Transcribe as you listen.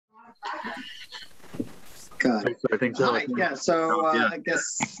Good. I think so. Hi. Yeah. So I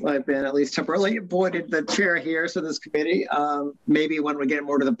guess I've been at least temporarily appointed the chair here for this committee. Maybe when we get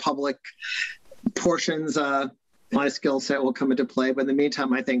more to the public portions, my skill set will come into play. But in the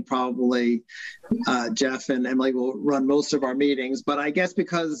meantime, I think probably Jeff and Emily will run most of our meetings. But I guess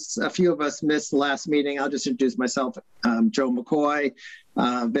because a few of us missed the last meeting, I'll just introduce myself. Joe McCoy.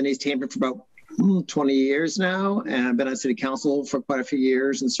 I've been in Easthampton for about 20 years now, and I've been on city council for quite a few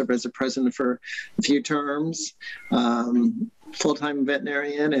years and served as a president for a few terms. Full-time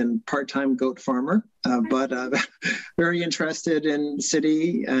veterinarian and part-time goat farmer, but very interested in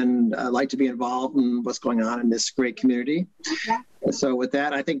city and like to be involved in what's going on in this great community. So with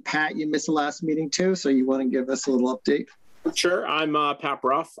that, I think, Pat, you missed the last meeting too, so you want to give us a little update? Sure. I'm Pat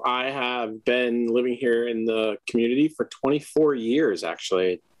Bruff. I have been living here in the community for 24 years,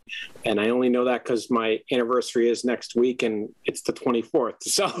 actually. And I only know that because my anniversary is next week and it's the 24th.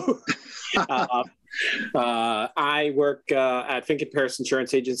 So I work at Fink & Paris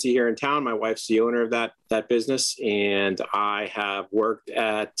Insurance Agency here in town. My wife's the owner of that business, and I have worked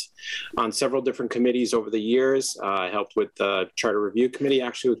on several different committees over the years. I helped with the Charter Review Committee,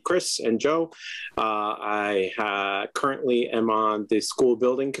 actually, with Chris and Joe. I currently am on the School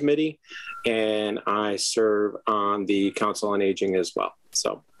Building Committee, and I serve on the Council on Aging as well.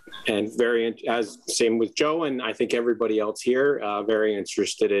 So. And same with Joe, and I think everybody else here, very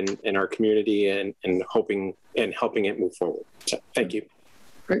interested in our community and helping it move forward. So thank you.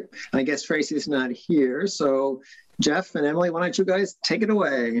 Great. I guess Tracy's not here, so Jeff and Emily, why don't you guys take it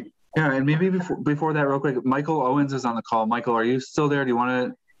away? Yeah, and maybe before that, real quick, Michael Owens is on the call. Michael, are you still there? Do you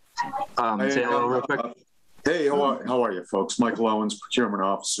want to say hello real quick? Hey, how are you, folks? Michael Owens, Procurement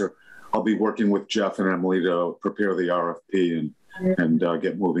Officer. I'll be working with Jeff and Emily to prepare the RFP and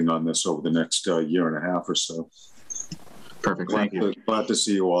get moving on this over the next year and a half or so. Perfect. Thank you. Glad to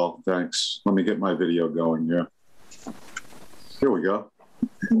see you all. Thanks. Let me get my video going here. Here we go.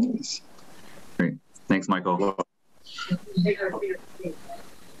 Great. Thanks, Michael.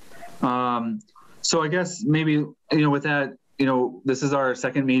 So I guess maybe, with that, this is our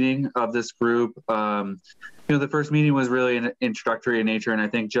second meeting of this group. The first meeting was really an introductory in nature, and I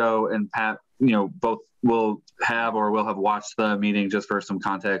think Joe and Pat, both will have watched the meeting just for some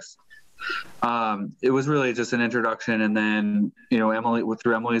context. It was really just an introduction, and then Emily,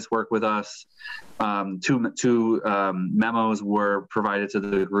 through Emily's work with us, two memos were provided to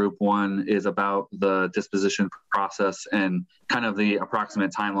the group. One is about the disposition process and kind of the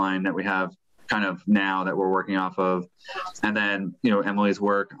approximate timeline that we have kind of now that we're working off of, and then Emily's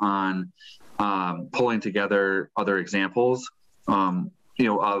work on pulling together other examples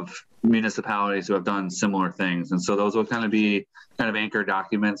of municipalities who have done similar things. And so those will kind of be anchor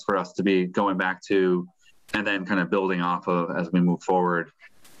documents for us to be going back to and then kind of building off of as we move forward.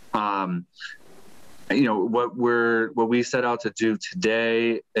 What we set out to do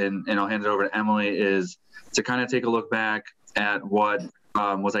today, and I'll hand it over to Emily, is to kind of take a look back at what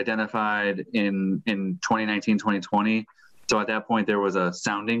was identified in 2019, 2020. So at that point, there was a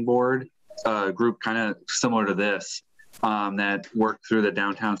sounding board group kind of similar to this that worked through the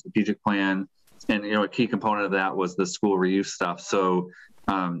downtown strategic plan. And, a key component of that was the school reuse stuff. So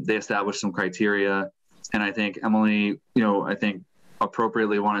they established some criteria. And I think Emily,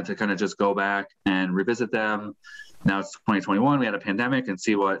 appropriately wanted to kind of just go back and revisit them. Now it's 2021, we had a pandemic, and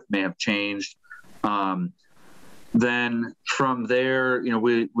see what may have changed. Then from there,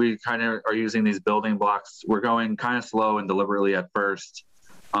 we kind of are using these building blocks. We're going kind of slow and deliberately at first.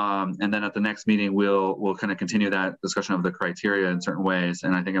 And then at the next meeting, we'll kind of continue that discussion of the criteria in certain ways.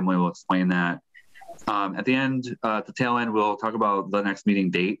 And I think Emily will explain that. At the end, at the tail end, we'll talk about the next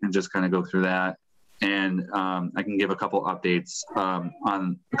meeting date and just kind of go through that. And I can give a couple updates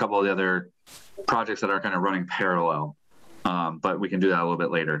on a couple of the other projects that are kind of running parallel. But we can do that a little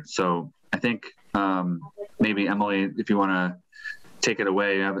bit later. So I think maybe Emily, if you want to take it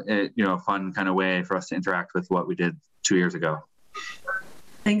away, a fun kind of way for us to interact with what we did 2 years ago.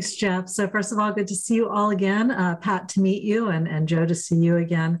 Thanks, Jeff. So first of all, good to see you all again. Pat, to meet you, and Joe, to see you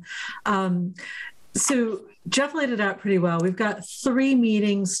again. So Jeff laid it out pretty well. We've got 3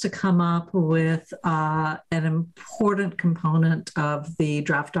 meetings to come up with an important component of the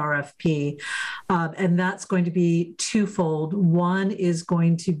draft RFP, and that's going to be twofold. One is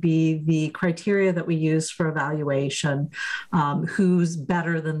going to be the criteria that we use for evaluation, who's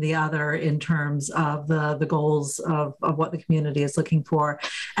better than the other in terms of the goals of what the community is looking for.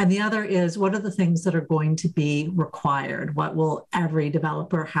 And the other is, what are the things that are going to be required? What will every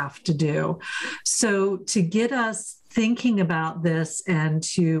developer have to do? So to get us thinking about this and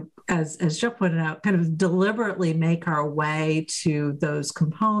to, as Jeff pointed out, kind of deliberately make our way to those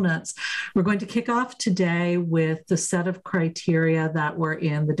components. We're going to kick off today with the set of criteria that were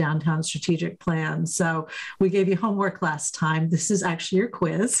in the downtown strategic plan. So we gave you homework last time. This is actually your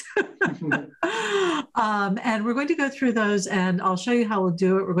quiz. And we're going to go through those, and I'll show you how we'll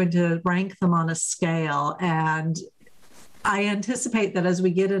do it. We're going to rank them on a scale, and I anticipate that as we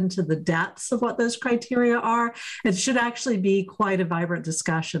get into the depths of what those criteria are, it should actually be quite a vibrant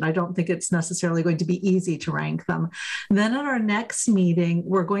discussion. I don't think it's necessarily going to be easy to rank them. Then at our next meeting,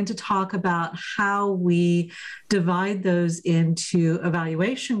 we're going to talk about how we divide those into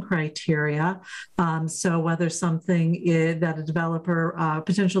evaluation criteria. So whether something that a developer,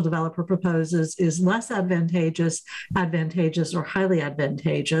 potential developer proposes is less advantageous, or highly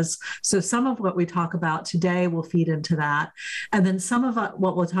advantageous. So some of what we talk about today will feed into that. And then some of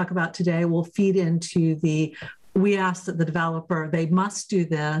what we'll talk about today will feed into we ask that the developer, they must do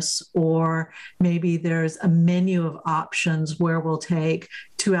this, or maybe there's a menu of options where we'll take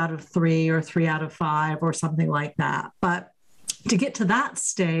 2 out of 3 or 3 out of 5 or something like that. But to get to that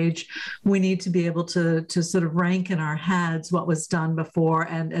stage, we need to be able to sort of rank in our heads what was done before.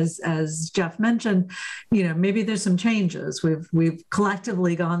 And as Jeff mentioned, maybe there's some changes. We've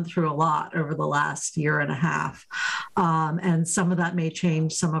collectively gone through a lot over the last year and a half. And some of that may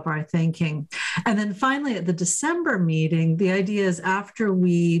change some of our thinking. And then finally, at the December meeting, the idea is after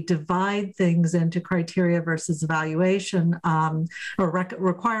we divide things into criteria versus evaluation, or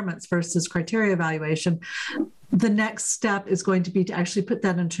requirements versus criteria evaluation, the next step is going to be to actually put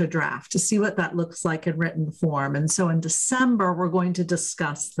that into a draft to see what that looks like in written form. And so in December, we're going to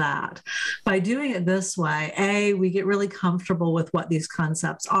discuss that. By doing it this way, we get really comfortable with what these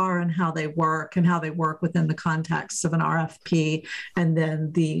concepts are and how they work within the context of an RFP and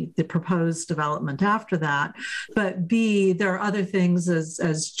then the proposed development after that. But B, there are other things,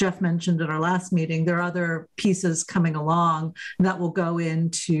 as Jeff mentioned at our last meeting, there are other pieces coming along that will go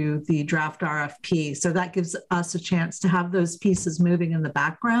into the draft RFP. So that gives us a chance to have those pieces moving in the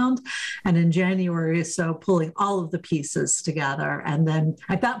background. And in January, so pulling all of the pieces together. And then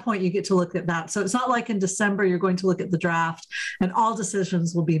at that point, you get to look at that. So it's not like in December, you're going to look at the draft and all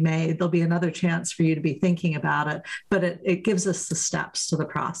decisions will be made. There'll be another chance for you to be thinking about it, but it gives us the steps to the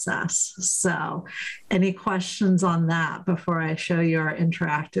process. So any questions on that before I show you our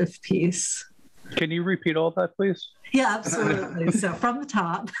interactive piece? Can you repeat all of that, please? Yeah, absolutely. So from the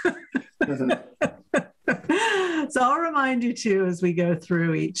top. So I'll remind you too as we go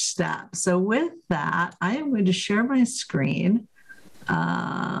through each step. So with that, I am going to share my screen.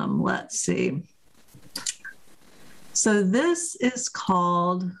 Let's see. So this is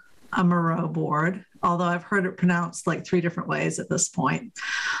called a Moreau board, although I've heard it pronounced like 3 different ways at this point.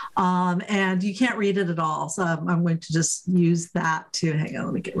 And you can't read it at all. So I'm going to just use that to, hang on,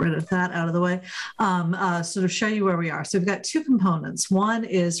 let me get rid of that out of the way, sort of show you where we are. So we've got 2 components. One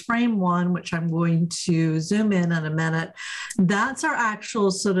is frame 1, which I'm going to zoom in a minute. That's our actual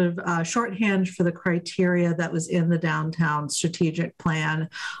sort of shorthand for the criteria that was in the downtown strategic plan.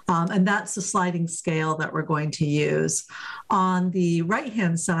 And that's the sliding scale that we're going to use. On the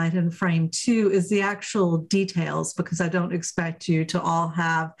right-hand side in frame 2 is the actual details, because I don't expect you to all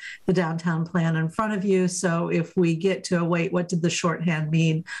have the downtown plan in front of you. So if we get to wait, what did the shorthand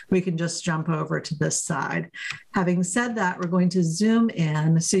mean? We can just jump over to this side. Having said that, we're going to zoom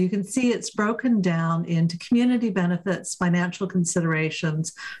in so you can see it's broken down into community benefits, financial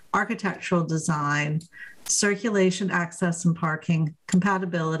considerations, architectural design, circulation, access and parking,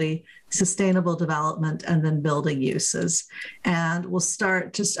 compatibility, sustainable development, and then building uses. And we'll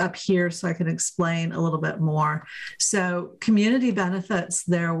start just up here so I can explain a little bit more. So community benefits,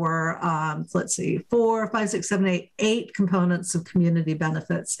 there were, let's see, 4, 5, 6, 7, 8 components of community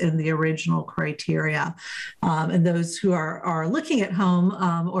benefits in the original criteria. And those who are looking at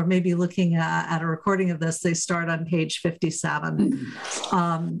home or maybe looking at a recording of this, they start on page 57.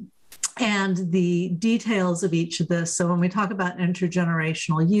 And the details of each of this. So when we talk about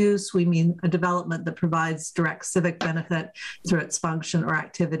intergenerational use, we mean a development that provides direct civic benefit through its function or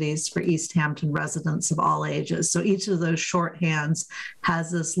activities for Easthampton residents of all ages. So each of those shorthands has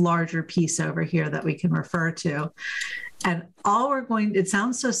this larger piece over here that we can refer to. And it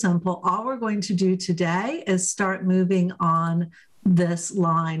sounds so simple, all we're going to do today is start moving on this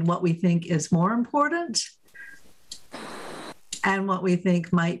line, what we think is more important and what we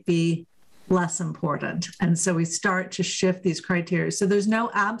think might be less important. And so we start to shift these criteria. So there's no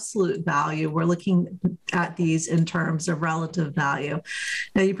absolute value. We're looking at these in terms of relative value.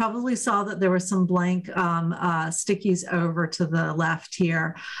 Now, you probably saw that there were some blank stickies over to the left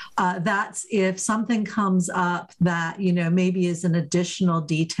here. That's if something comes up that, maybe is an additional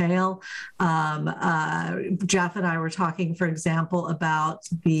detail. Jeff and I were talking, for example, about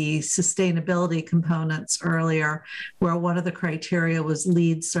the sustainability components earlier, where one of the criteria was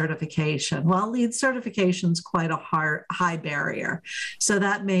LEED certification. Well, LEED certification is quite a high barrier. So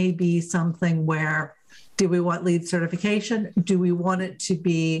that may be something where, do we want LEED certification? Do we want it to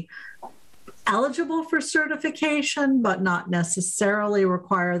be eligible for certification, but not necessarily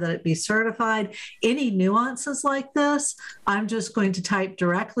require that it be certified? Any nuances like this, I'm just going to type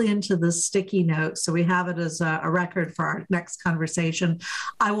directly into the sticky note so we have it as a record for our next conversation.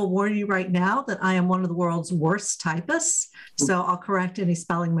 I will warn you right now that I am one of the world's worst typists, so I'll correct any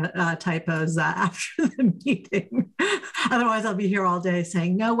spelling typos after the meeting. Otherwise, I'll be here all day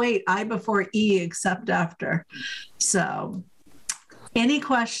saying, no, wait, I before E except after. So any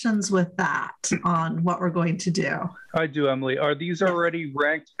questions with that on what we're going to do? I do, Emily. Are these already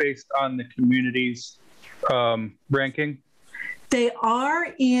ranked based on the community's ranking? They are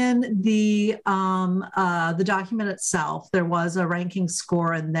in the document itself. There was a ranking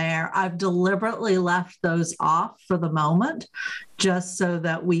score in there. I've deliberately left those off for the moment, just so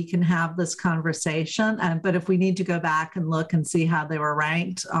that we can have this conversation. But if we need to go back and look and see how they were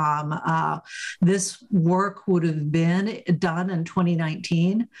ranked, this work would have been done in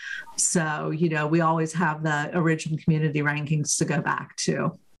 2019. So, we always have the original community rankings to go back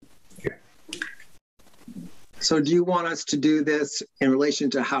to. So do you want us to do this in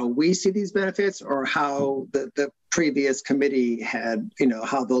relation to how we see these benefits, or how the previous committee had,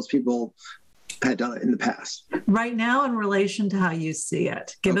 how those people had done it in the past? Right now, in relation to how you see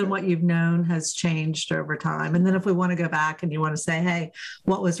it, given what you've known has changed over time. And then if we want to go back and you want to say, hey,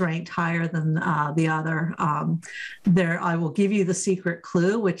 what was ranked higher than the other, I will give you the secret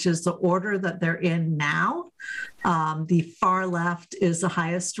clue, which is the order that they're in now. The far left is the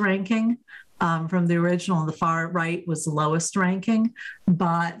highest ranking. From the original, and the far right was the lowest ranking,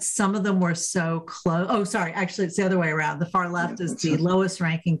 but some of them were so close. Oh, sorry, actually it's the other way around. The far left is the lowest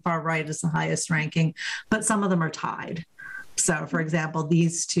ranking, far right is the highest ranking, but some of them are tied. So, for example,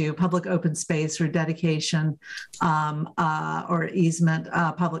 these two, public open space or dedication or easement,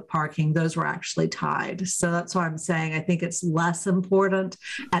 public parking, those were actually tied. So that's why I'm saying I think it's less important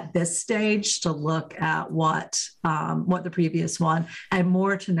at this stage to look at what the previous one, and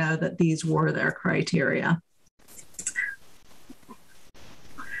more to know that these were their criteria.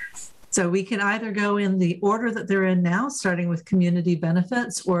 So we can either go in the order that they're in now, starting with community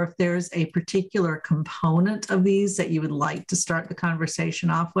benefits, or if there's a particular component of these that you would like to start the conversation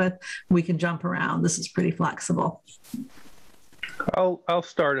off with, we can jump around. This is pretty flexible. I'll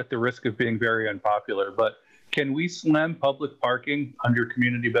start at the risk of being very unpopular, but can we slam public parking under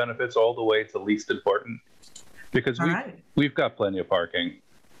community benefits all the way to least important? Because we've got plenty of parking.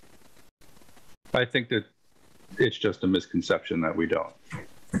 I think that it's just a misconception that we don't.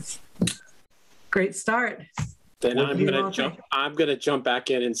 Great start. Then I'm gonna jump back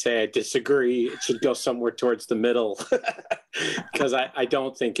in and say I disagree. It should go somewhere towards the middle, because I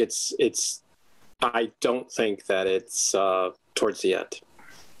don't think I don't think that it's towards the end.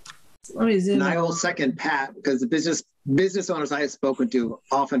 And I will second Pat, because the business owners I have spoken to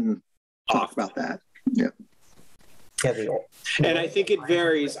often talk about that. Yeah. And I think it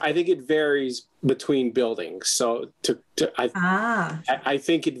varies. I think it varies between buildings. So I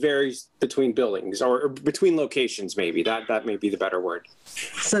think it varies between buildings, or between locations. Maybe that may be the better word.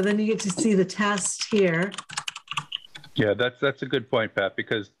 So then you get to see the test here. Yeah, that's a good point, Pat,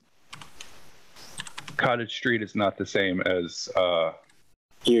 because Cottage Street is not the same as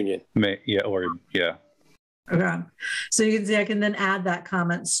Union. Okay. So you can see I can then add that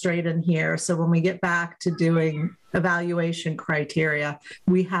comment straight in here. So when we get back to doing evaluation criteria,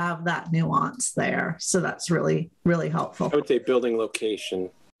 we have that nuance there. So that's really, really helpful. I would say building location.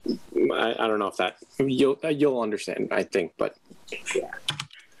 I don't know if that you'll understand, I think, but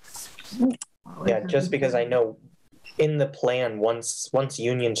yeah, just because I know in the plan, once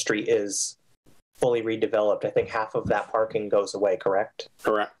Union Street is fully redeveloped, I think half of that parking goes away, correct?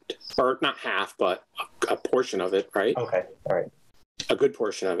 Correct. Or not half, but a portion of it, right? Okay, all right. A good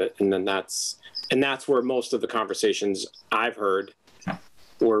portion of it. And then that's where most of the conversations I've heard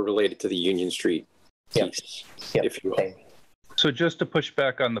were related to the Union Street piece, if you will. So just to push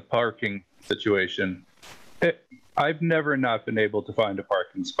back on the parking situation, I've never not been able to find a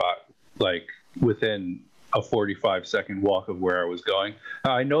parking spot like within a 45-second walk of where I was going.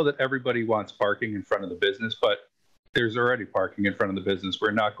 I know that everybody wants parking in front of the business, but there's already parking in front of the business.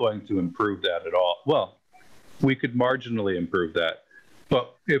 We're not going to improve that at all. Well, we could marginally improve that.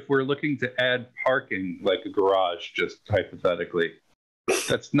 But if we're looking to add parking, like a garage, just hypothetically,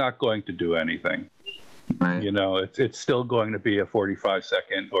 that's not going to do anything. Right. You know, it's still going to be a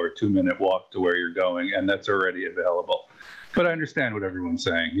 45-second or 2-minute walk to where you're going, and that's already available. But I understand what everyone's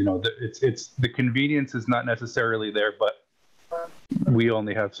saying. You know, it's the convenience is not necessarily there, but we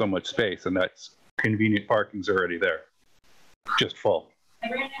only have so much space, and that's convenient parking's already there, just full.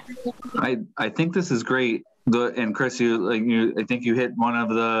 I think this is great. And Chris, I think you hit one of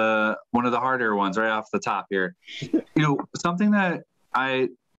the harder ones right off the top here. You know, something that I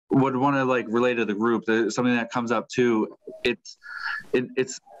would want to like relate to the group, something that comes up too. It's and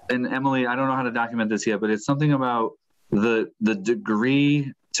Emily, I don't know how to document this yet, but it's something about the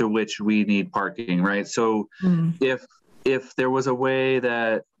degree to which we need parking, right? So if there was a way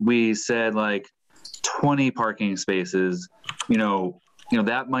that we said like 20 parking spaces, you know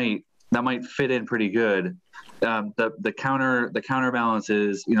that might fit in pretty good. The counterbalance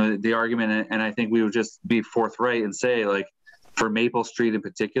is, you know, the argument, and I think we would just be forthright and say, like, for Maple Street in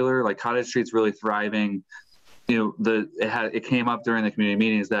particular, like Cottage Street's really thriving. You know, it came up during the community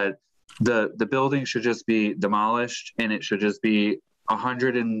meetings that the building should just be demolished and it should just be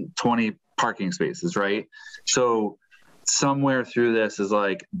 120 parking spaces, right? So somewhere through this is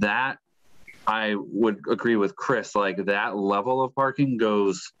like that. I would agree with Chris, like that level of parking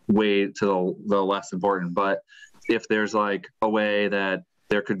goes way to the less important. But if there's like a way that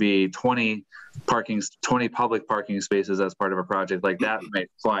there could be 20 public parking spaces as part of a project, like that might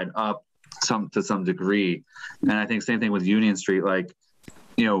slide up to some degree. And I think same thing with Union Street, like,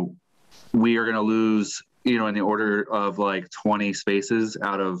 you know, we are going to lose, you know, in the order of like 20 spaces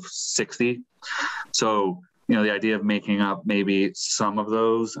out of 60. So, you know, the idea of making up maybe some of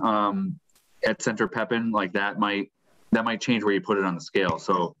those, at Center Pepin, like that might change where you put it on the scale.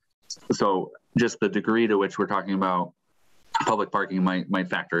 So just the degree to which we're talking about public parking might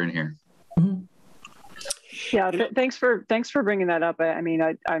factor in here. Mm-hmm. Yeah, thanks for bringing that up. I mean,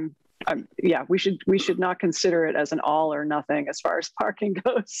 I'm yeah, we should not consider it as an all or nothing as far as parking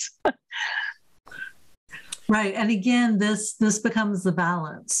goes. Right. And again, this becomes the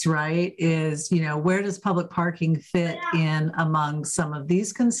balance, right? Is, you know, where does public parking fit in among some of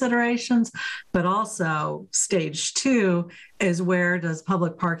these considerations? But also stage 2 is where does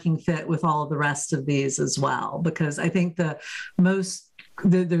public parking fit with all of the rest of these as well? Because I think there's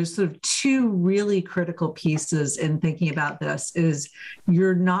sort of 2 really critical pieces in thinking about this is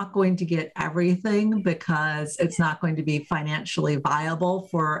you're not going to get everything because it's not going to be financially viable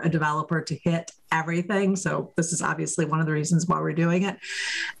for a developer to hit everything. So this is obviously one of the reasons why we're doing it.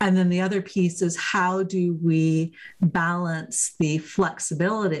 And then the other piece is how do we balance the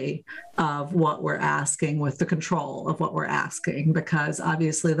flexibility of what we're asking with the control of what we're asking? Because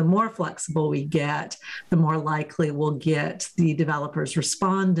obviously the more flexible we get, the more likely we'll get the developers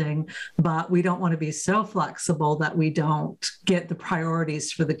responding, but we don't want to be so flexible that we don't get the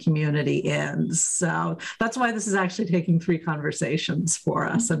priorities for the community in. So that's why this is actually taking 3 conversations for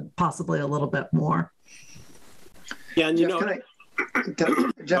us and possibly a little bit more. Yeah, and Jeff,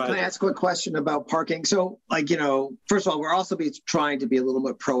 can I ask a quick question about parking? So, like, you know, first of all, we're also trying to be a little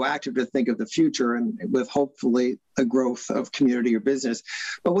bit proactive to think of the future and with hopefully a growth of community or business.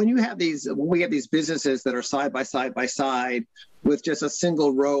 But when we have these businesses that are side by side with just a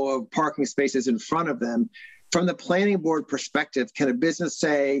single row of parking spaces in front of them, from the planning board perspective, can a business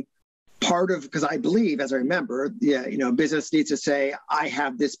say, because I believe, as I remember, business needs to say, I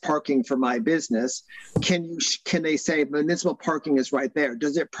have this parking for my business. Can they say municipal parking is right there?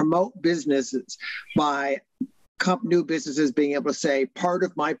 Does it promote businesses by new businesses being able to say part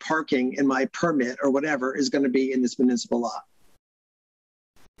of my parking in my permit or whatever is going to be in this municipal lot?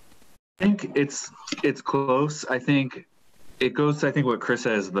 I think it's close. I think it goes to, what Chris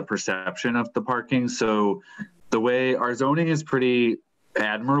says, the perception of the parking. So the way our zoning is pretty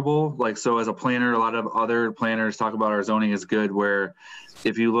admirable. Like, so as a planner, a lot of other planners talk about our zoning is good, where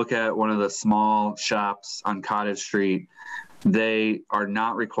if you look at one of the small shops on Cottage Street, they are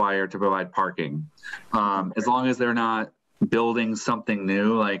not required to provide parking. As long as they're not building something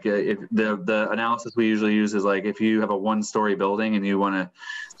new. Like if the analysis we usually use is like, if you have a 1-story building and you want to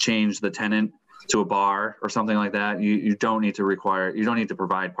change the tenant to a bar or something like that, you don't need to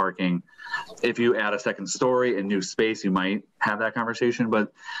provide parking. If you add a 2nd story and new space, you might have that conversation.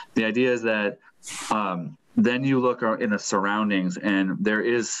 But the idea is that then you look in the surroundings, and there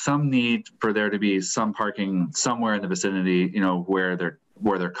is some need for there to be some parking somewhere in the vicinity, where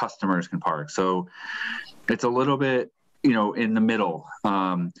where their customers can park. So it's a little bit, in the middle,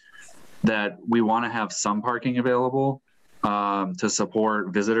 that we want to have some parking available to support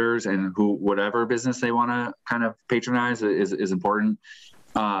visitors and whatever business they want to kind of patronize is important.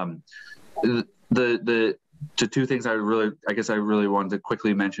 The two things I really wanted to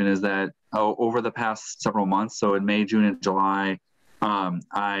quickly mention is that over the past several months, so in May, June, and July,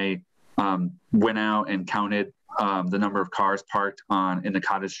 I went out and counted the number of cars parked in the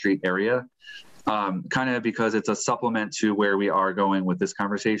Cottage Street area, kind of because it's a supplement to where we are going with this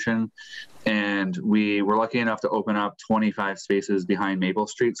conversation. And we were lucky enough to open up 25 spaces behind Maple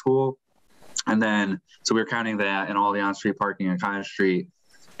Street School. And then, so we were counting that and all the on-street parking on Cottage Street.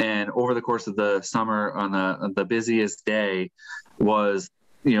 And over the course of the summer, on the busiest day was,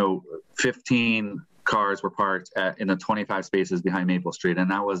 15 cars were parked in the 25 spaces behind Maple Street. And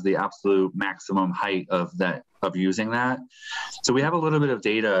that was the absolute maximum height of using that. So we have a little bit of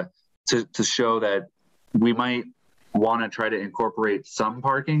data to show that we might want to try to incorporate some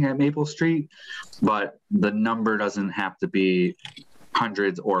parking at Maple Street, but the number doesn't have to be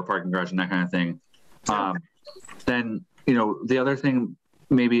hundreds or a parking garage and that kind of thing. Then, the other thing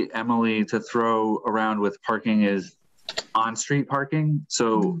maybe, Emily, to throw around with parking is on-street parking.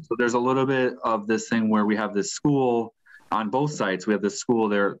 So there's a little bit of this thing where we have this school on both sites. We have this school,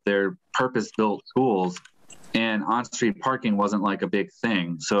 they're purpose-built schools, and on-street parking wasn't like a big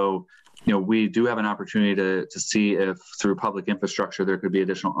thing. So, we do have an opportunity to see if through public infrastructure, there could be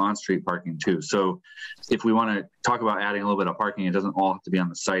additional on-street parking too. So if we want to talk about adding a little bit of parking, it doesn't all have to be on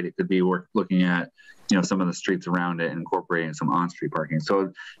the site. It could be worth looking at, some of the streets around it and incorporating some on-street parking.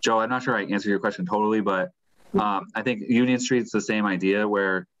 So Joe, I'm not sure I answered your question totally, but I think Union Street's the same idea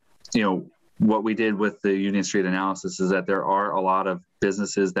where, what we did with the Union Street analysis is that there are a lot of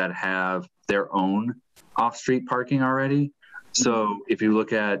businesses that have their own off-street parking already. So if you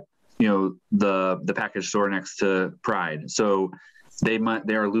look at, the package store next to Pride. So they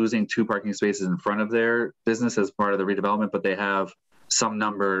are losing 2 parking spaces in front of their business as part of the redevelopment, but they have some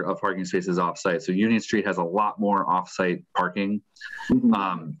number of parking spaces off-site. So Union Street has a lot more off-site parking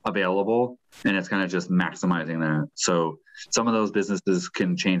available, and it's kind of just maximizing that. So some of those businesses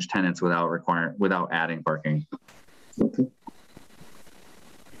can change tenants without adding parking.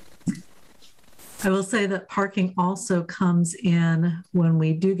 I will say that parking also comes in when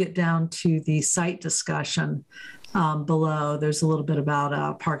we do get down to the site discussion below. There's a little bit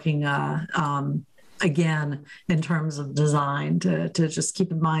about parking, again, in terms of design, to just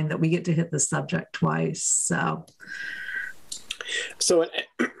keep in mind that we get to hit the subject twice. So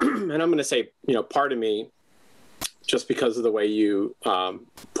and I'm going to say, part of me, just because of the way you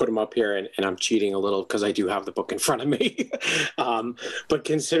put them up here, and I'm cheating a little because I do have the book in front of me. But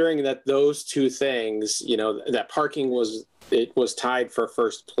considering that those two things, that parking was tied for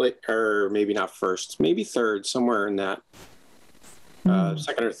first place, or maybe not first, maybe third, somewhere in that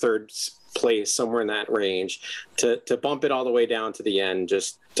second or third place, somewhere in that range, to bump it all the way down to the end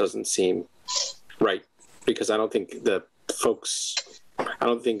just doesn't seem right, because I don't think the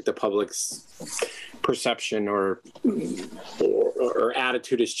public's perception or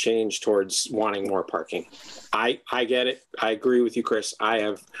attitude has changed towards wanting more parking. I get it. I agree with you, Chris. I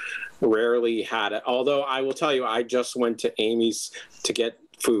have rarely had it. Although I will tell you, I just went to Amy's to get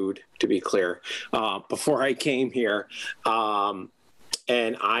food, to be clear, before I came here.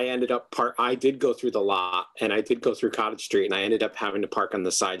 And I ended up I did go through the lot, and I did go through Cottage Street, and I ended up having to park on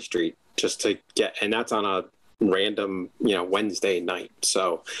the side street just to and that's on a random, Wednesday night.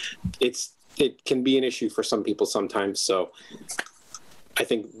 So it can be an issue for some people sometimes. So I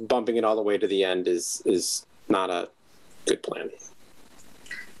think bumping it all the way to the end is not a good plan.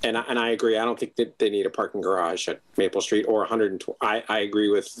 And I agree. I don't think that they need a parking garage at Maple Street or 120. I agree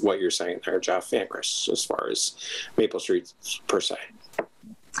with what you're saying there, Jeff and Chris, as far as Maple Street per se.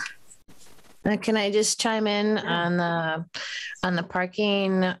 Can I just chime in on the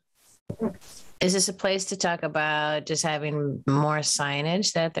parking? Is this a place to talk about just having more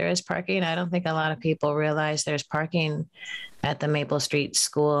signage that there is parking? I don't think a lot of people realize there's parking at the Maple Street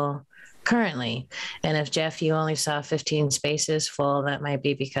School currently. And if, Jeff, you only saw 15 spaces full, that might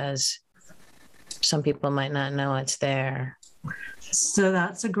be because some people might not know it's there. So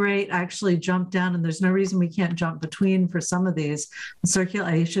that's a great actually jump down, and there's no reason we can't jump between for some of these.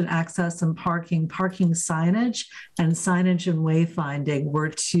 Circulation, access, and parking signage, and signage and wayfinding were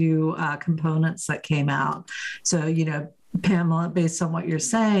 2 components that came out. So, Pamela, based on what you're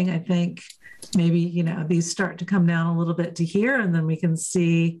saying, I think maybe, these start to come down a little bit to here, and then we can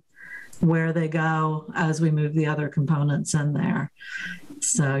see where they go as we move the other components in there.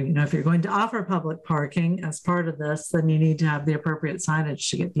 So, if you're going to offer public parking as part of this, then you need to have the appropriate signage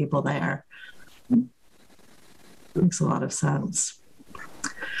to get people there. Makes a lot of sense.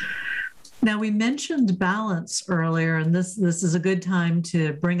 Now, we mentioned balance earlier, and this is a good time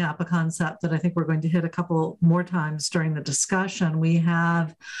to bring up a concept that I think we're going to hit a couple more times during the discussion. We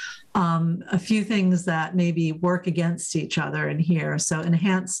have a few things that maybe work against each other in here. So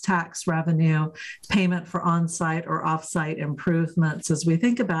enhanced tax revenue, payment for on-site or off-site improvements. As we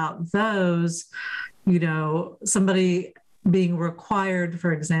think about those, somebody being required,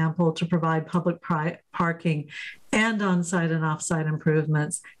 for example, to provide public parking and on-site and off-site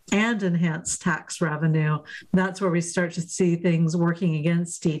improvements and enhanced tax revenue, that's where we start to see things working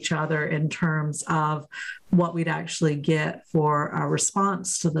against each other in terms of what we'd actually get for a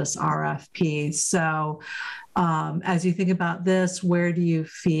response to this RFP. So as you think about this, where do you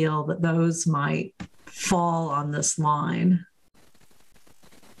feel that those might fall on this line?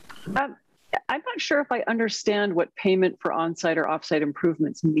 I'm not sure if I understand what payment for on-site or off-site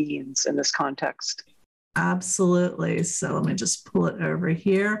improvements means in this context. Absolutely. So let me just pull it over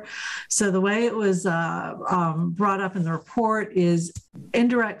here. So the way it was brought up in the report is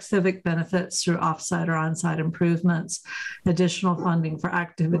indirect civic benefits through offsite or onsite improvements, additional funding for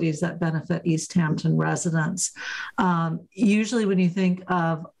activities that benefit Easthampton residents. Usually when you think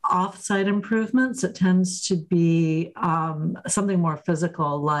of offsite improvements, it tends to be something more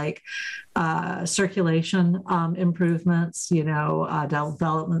physical, like circulation improvements,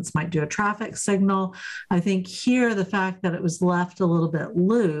 developments might do a traffic signal. I think here, the fact that it was left a little bit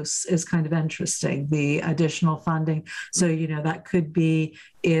loose is kind of interesting, the additional funding. So, that could be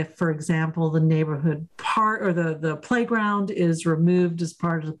if, for example, the neighborhood part or the playground is removed as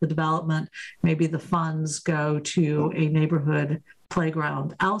part of the development, maybe the funds go to a neighborhood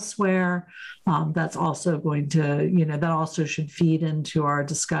playground elsewhere. That's also going to, that also should feed into our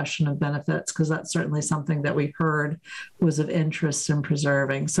discussion of benefits, because that's certainly something that we heard was of interest in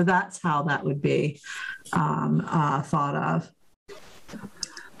preserving. So that's how that would be thought of.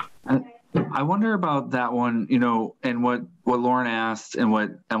 I wonder about that one, and what Lauren asked and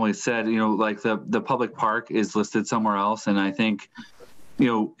what Emily said, like the public park is listed somewhere else. And I think,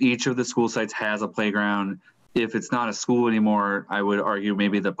 each of the school sites has a playground. If it's not a school anymore, I would argue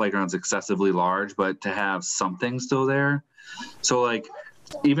maybe the playground's excessively large, but to have something still there. So like,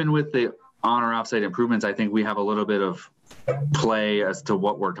 even with the on or off-site improvements, I think we have a little bit of play as to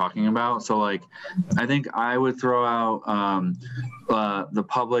what we're talking about. So like, I think I would throw out the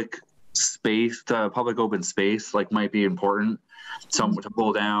public space, the public open space, like might be important, some to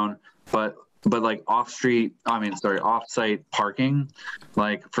pull down, but like off-site parking,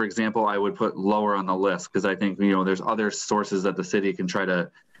 like for example, I would put lower on the list, because I think there's other sources that the city can try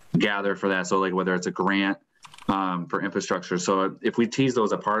to gather for that. So like whether it's a grant for infrastructure. So if we tease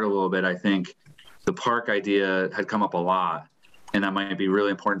those apart a little bit, I think the park idea had come up a lot, and that might be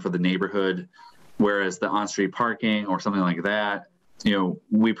really important for the neighborhood. Whereas the on-street parking or something like that,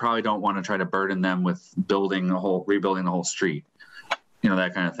 we probably don't want to try to burden them with rebuilding the whole street.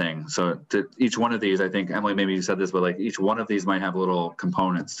 That kind of thing. So each one of these, I think, Emily, maybe you said this, but like each one of these might have little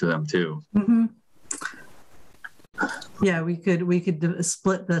components to them too. Mm-hmm. Yeah, we could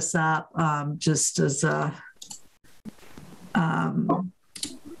split this up just as a,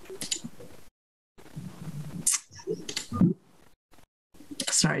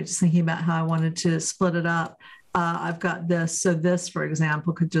 sorry, just thinking about how I wanted to split it up. I've got this. So this, for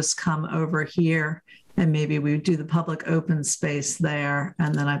example, could just come over here, and maybe we would do the public open space there.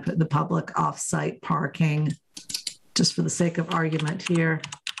 And then I put the public off-site parking, just for the sake of argument here.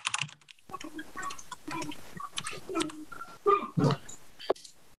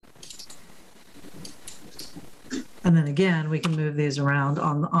 And then again, we can move these around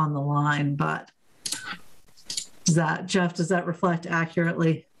on the line, but Jeff, does that reflect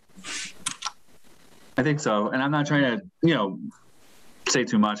accurately? I think so. And I'm not trying to, say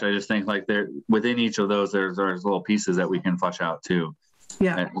too much. I just think like within each of those, there's little pieces that we can flesh out too.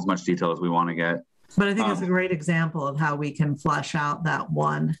 Yeah. As much detail as we want to get. But I think it's a great example of how we can flesh out that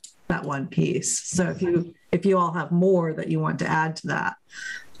one piece. So if you all have more that you want to add to that,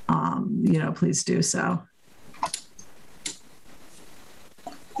 please do so.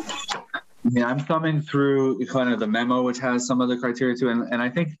 Yeah, I'm thumbing through kind of the memo, which has some of the criteria too, and I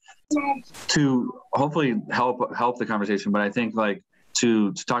think to hopefully help the conversation. But I think like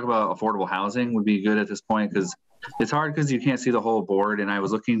to talk about affordable housing would be good at this point, because it's hard because you can't see the whole board. And I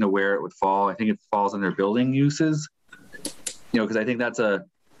was looking to where it would fall. I think it falls under building uses, because I think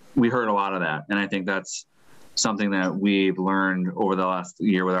we heard a lot of that, and I think that's something that we've learned over the last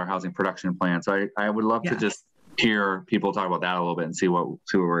year with our housing production plan. So I would love to just hear people talk about that a little bit and see what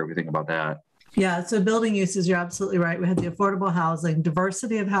we think about that. Yeah, so building uses, you're absolutely right. We had the affordable housing,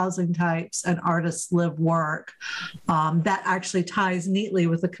 diversity of housing types, and artists live work. That actually ties neatly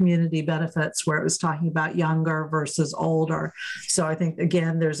with the community benefits where it was talking about younger versus older. So I think,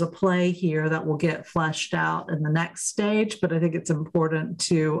 again, there's a play here that will get fleshed out in the next stage, but I think it's important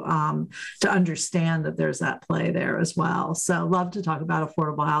to understand that there's that play there as well. So love to talk about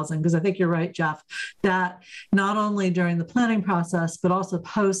affordable housing, because I think you're right, Jeff, that not only during the planning process, but also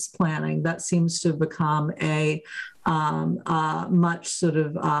post-planning, that seems to become a much sort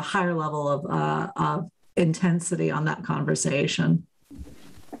of higher level of intensity on that conversation.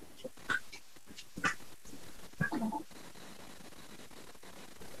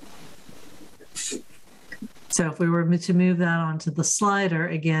 So if we were to move that onto the slider,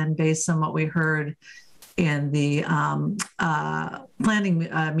 again, based on what we heard in the planning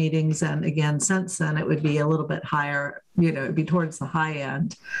meetings, and again, since then, it would be a little bit higher, it'd be towards the high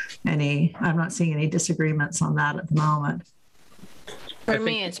end. I'm not seeing any disagreements on that at the moment. For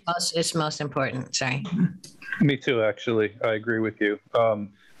me, it's most important. Sorry. Me too, actually. I agree with you.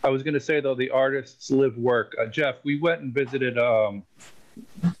 I was going to say, though, the artists live work. Jeff, we went and visited, I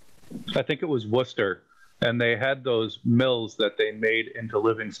think it was Worcester, and they had those mills that they made into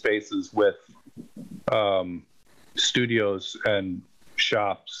living spaces with studios and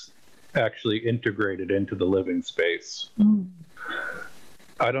shops actually integrated into the living space.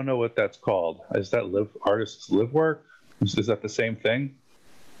 I don't know what that's called. Is that artists live work? Is that the same thing?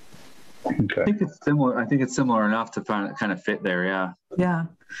 Okay. I think it's similar. I think it's similar enough to kind of fit there. Yeah. Yeah.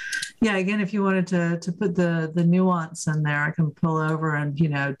 Yeah. Again, if you wanted to put the nuance in there, I can pull over and,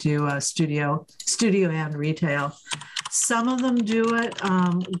 do a studio and retail. Some of them do it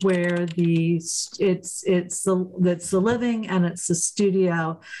where it's the living and it's the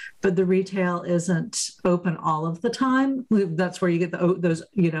studio, but the retail isn't open all of the time. That's where you get those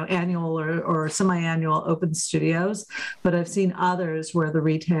annual or semi-annual open studios. But I've seen others where the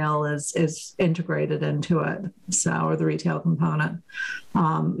retail is integrated into it, or the retail component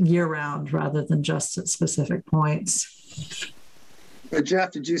year round rather than just at specific points.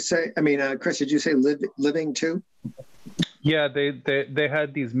 Jeff, Chris, did you say living too? Yeah, they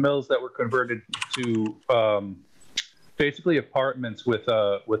had these mills that were converted to basically apartments with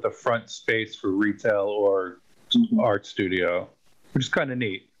a front space for retail or art studio, which is kind of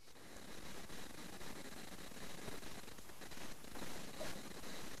neat.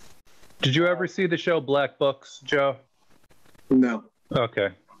 Did you ever see the show Black Books, Joe? No. Okay.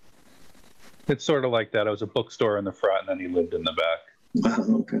 It's sort of like that. It was a bookstore in the front, and then he lived in the back.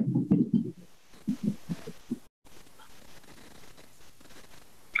 Okay.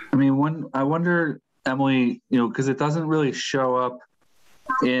 I wonder, Emily, because it doesn't really show up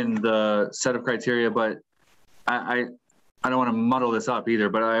in the set of criteria, but I don't want to muddle this up either,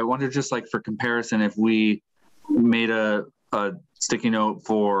 but I wonder, just like for comparison, if we made a sticky note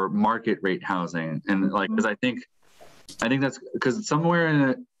for market rate housing, and because I think that's because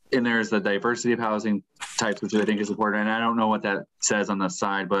somewhere in there is the diversity of housing types, which I think is important. And I don't know what that says on the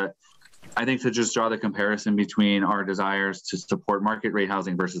side, but I think to just draw the comparison between our desires to support market rate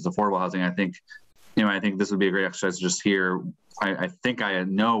housing versus affordable housing, I think this would be a great exercise to just hear. I think I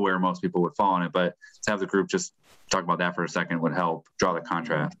know where most people would fall on it, but to have the group just talk about that for a second would help draw the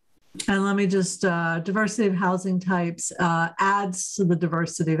contrast. And let me just, diversity of housing types adds to the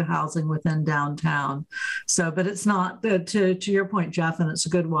diversity of housing within downtown. So, but it's not, to your point, Jeff, and it's a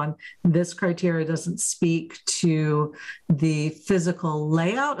good one, this criteria doesn't speak to the physical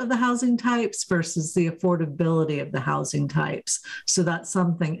layout of the housing types versus the affordability of the housing types. So that's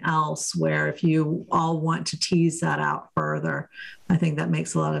something else where if you all want to tease that out further, I think that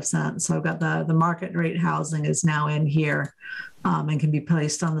makes a lot of sense. So I've got the market rate housing is now in here. And can be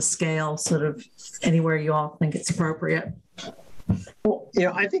placed on the scale sort of anywhere you all think it's appropriate. Well,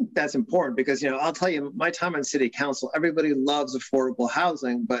 I think that's important because, I'll tell you, my time on city council, everybody loves affordable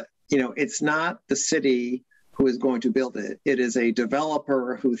housing, but, it's not the city who is going to build it. It is a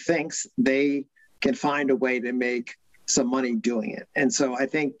developer who thinks they can find a way to make some money doing it. And so I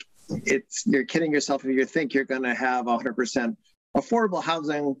think you're kidding yourself if you think you're going to have 100% affordable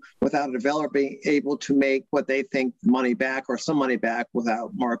housing without a developer being able to make what they think money back or some money back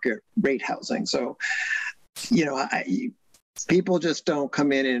without market rate housing. So, people just don't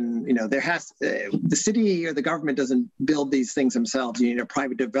come in and, the city or the government doesn't build these things themselves. You need a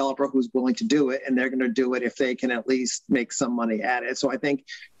private developer who's willing to do it, and they're going to do it if they can at least make some money at it. So I think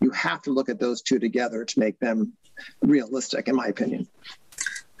you have to look at those two together to make them realistic, in my opinion.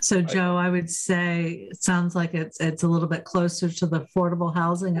 So, Joe, I would say it sounds like it's a little bit closer to the affordable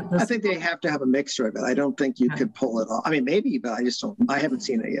housing at this. I think they have to have a mixture of it. I don't think you could pull it off. I mean, maybe, but I haven't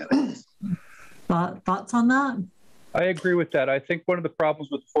seen it yet. Thoughts on that? I agree with that. I think one of the problems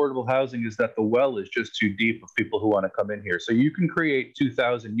with affordable housing is that the well is just too deep of people who want to come in here. So you can create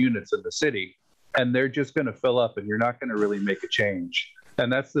 2,000 units in the city, and they're just going to fill up, and you're not going to really make a change. And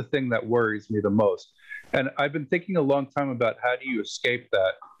that's the thing that worries me the most. And I've been thinking a long time about how do you escape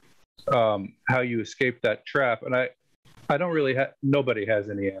that trap. And I don't really nobody has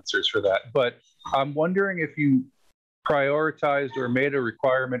any answers for that. But I'm wondering if you prioritized or made a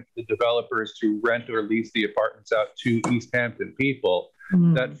requirement for the developers to rent or lease the apartments out to Easthampton people,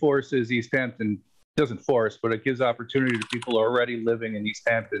 that forces Easthampton, doesn't force, but it gives opportunity to people already living in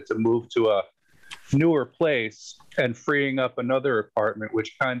Easthampton to move to a newer place and freeing up another apartment,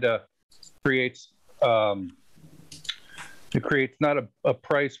 which kind of creates, it creates not a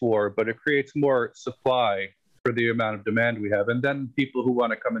price war, but it creates more supply for the amount of demand we have. And then people who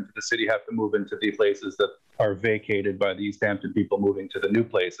want to come into the city have to move into the places that are vacated by the Easthampton people moving to the new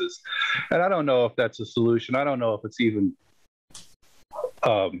places. And I don't know if that's a solution. I don't know if it's even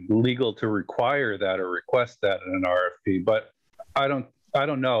legal to require that or request that in an RFP, but I don't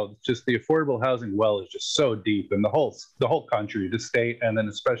know. Just the affordable housing well is just so deep in the whole country, the state, and then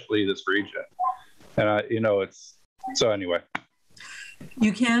especially this region. And so anyway.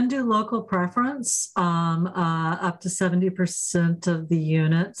 You can do local preference up to 70% of the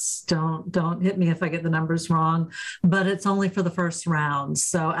units. Don't hit me if I get the numbers wrong, but it's only for the first round.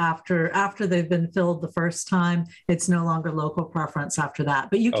 So after they've been filled the first time, it's no longer local preference after that.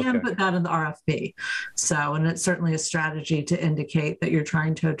 But you can put that in the RFP. So, and it's certainly a strategy to indicate that you're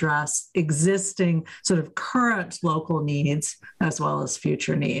trying to address existing sort of current local needs as well as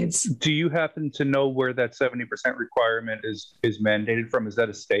future needs. Do you happen to know where that 70% requirement is mandated from? Is that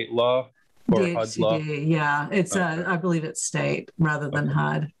a state law or HUD law? Yeah, it's I believe it's state rather than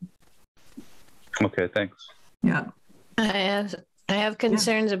HUD. Okay, thanks. Yeah. I have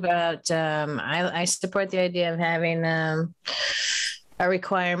concerns about, I support the idea of having a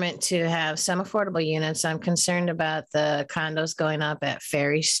requirement to have some affordable units. I'm concerned about the condos going up at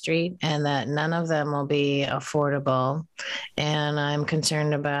Ferry Street and that none of them will be affordable. And I'm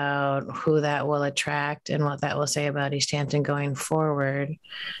concerned about who that will attract and what that will say about Easthampton going forward.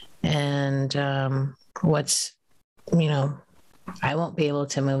 And I won't be able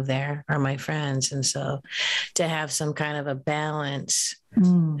to move there or my friends. And so to have some kind of a balance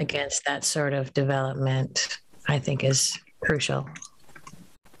against that sort of development, I think is crucial.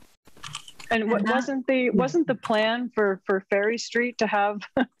 And wasn't the plan for Ferry Street to have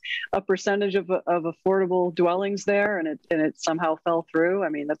a percentage of affordable dwellings there, and it somehow fell through? I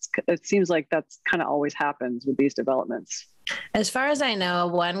mean, it seems like that's kind of always happens with these developments. As far as I know,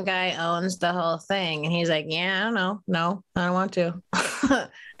 one guy owns the whole thing, and he's like, "Yeah, I don't know. No, I don't want to. I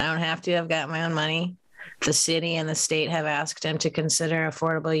don't have to. I've got my own money." The city and the state have asked him to consider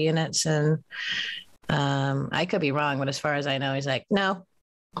affordable units, and I could be wrong, but as far as I know, he's like, "No."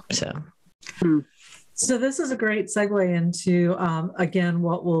 So this is a great segue into, again,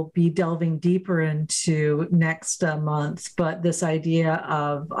 what we'll be delving deeper into next month, but this idea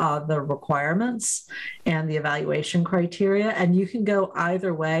of the requirements and the evaluation criteria. And you can go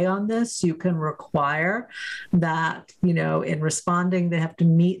either way on this. You can require that, in responding, they have to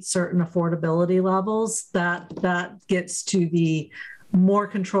meet certain affordability levels. That gets to the more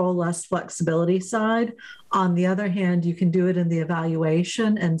control, less flexibility side. On the other hand, you can do it in the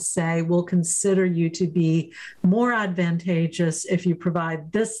evaluation and say, we'll consider you to be more advantageous if you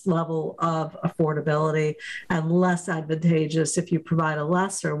provide this level of affordability and less advantageous if you provide a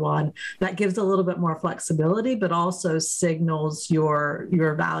lesser one. That gives a little bit more flexibility, but also signals your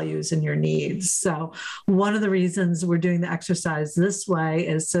values and your needs. So one of the reasons we're doing the exercise this way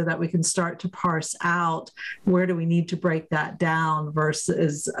is so that we can start to parse out where do we need to break that down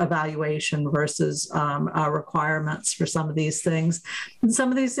versus evaluation versus requirements for some of these things. And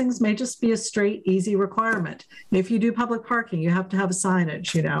some of these things may just be a straight, easy requirement. If you do public parking, you have to have a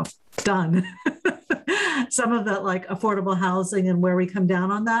signage, done. Some of that, like affordable housing and where we come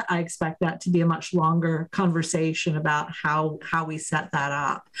down on that, I expect that to be a much longer conversation about how we set that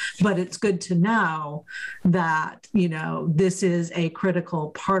up. But it's good to know that, this is a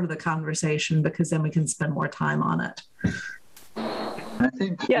critical part of the conversation because then we can spend more time on it. I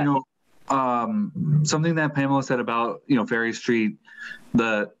think, something that Pamela said about, Ferry Street,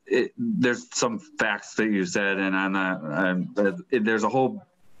 there's some facts that you said, and on that, there's a whole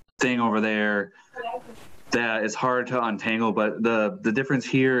thing over there that is hard to untangle, but the difference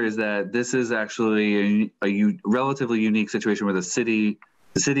here is that this is actually a relatively unique situation where the city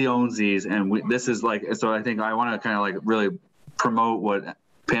the city owns these, and this is like, so I think I want to kind of like really promote what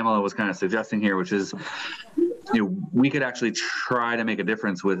Pamela was kind of suggesting here, which is, we could actually try to make a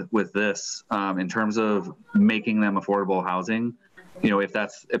difference with this in terms of making them affordable housing. If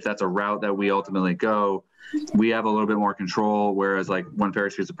that's a route that we ultimately go, we have a little bit more control. Whereas like when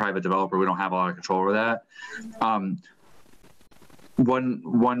Ferry Street's a private developer, we don't have a lot of control over that.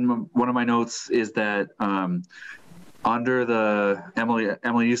 One of my notes is that under the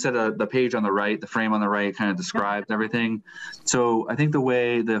Emily, you said the page on the right, the frame on the right kind of describes everything. So I think the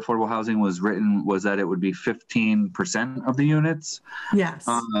way the affordable housing was written was that it would be 15% of the units. Yes.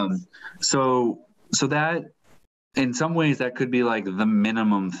 So that in some ways that could be like the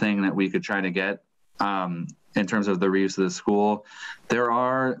minimum thing that we could try to get in terms of the reuse of the school. There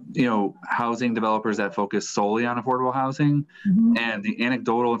are, housing developers that focus solely on affordable housing. Mm-hmm. And the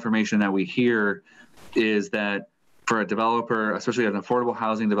anecdotal information that we hear is that for a developer, especially an affordable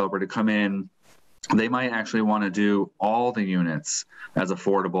housing developer, to come in, they might actually want to do all the units as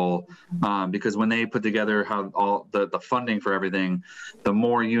affordable because when they put together how all the funding for everything, the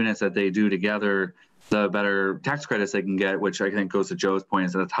more units that they do together, the better tax credits they can get, which I think goes to Joe's point,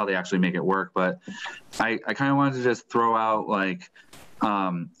 is that's how they actually make it work. But I kind of wanted to just throw out like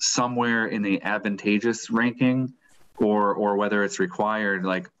somewhere in the advantageous ranking or whether it's required,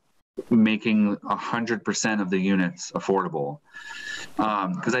 like making 100% of the units affordable.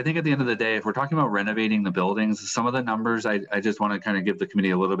 Because I think at the end of the day, if we're talking about renovating the buildings, some of the numbers, I just want to kind of give the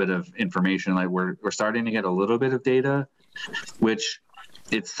committee a little bit of information. Like we're starting to get a little bit of data, which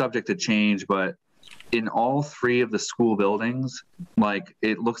it's subject to change, but in all three of the school buildings, like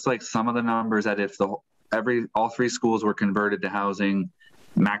it looks like some of the numbers that if all three schools were converted to housing,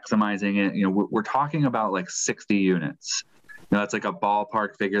 maximizing it, we're talking about like 60 units. That's like a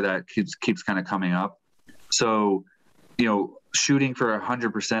ballpark figure that keeps kind of coming up. So, shooting for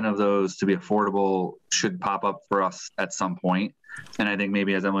 100% of those to be affordable should pop up for us at some point. And I think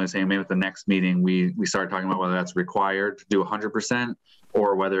maybe, as Emily was saying, maybe at the next meeting, we start talking about whether that's required to do 100%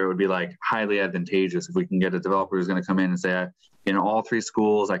 or whether it would be like highly advantageous if we can get a developer who's going to come in and say, in all three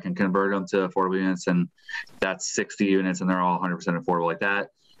schools, I can convert them to affordable units, and that's 60 units and they're all 100% affordable like that.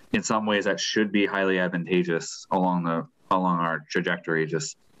 In some ways, that should be highly advantageous along our trajectory.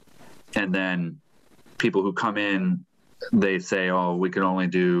 And then people who come in, they say, oh, we can only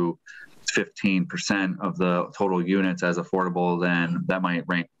do 15% of the total units as affordable, then that might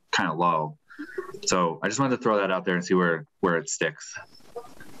rank kind of low. So I just wanted to throw that out there and see where it sticks.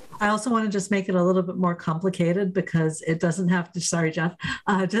 I also want to just make it a little bit more complicated because it doesn't have to, sorry, Jeff,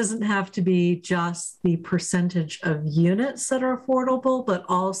 it doesn't have to be just the percentage of units that are affordable, but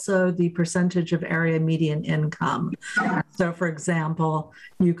also the percentage of area median income. So for example,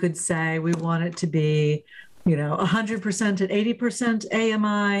 you could say we want it to be 100% at 80%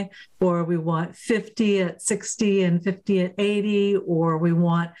 AMI, or we want 50 at 60 and 50 at 80, or we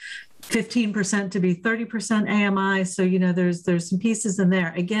want 15% to be 30% AMI. So, there's some pieces in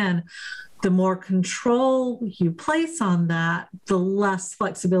there. Again, the more control you place on that, the less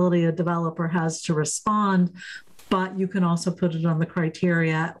flexibility a developer has to respond. But you can also put it on the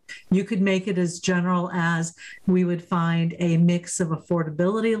criteria. You could make it as general as we would find a mix of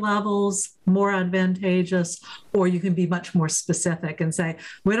affordability levels more advantageous, or you can be much more specific and say,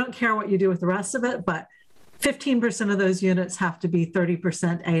 we don't care what you do with the rest of it, but 15% of those units have to be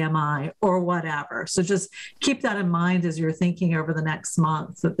 30% AMI or whatever. So just keep that in mind as you're thinking over the next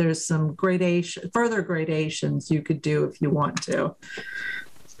month, that there's some further gradations you could do if you want to.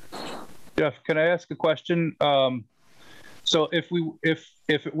 Jeff, can I ask a question? So if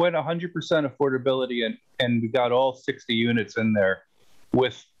it went 100% affordability and we got all 60 units in there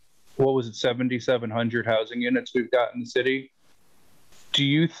with, what was it, 7,700 housing units we've got in the city, do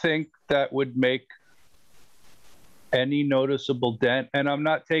you think that would make any noticeable dent? And I'm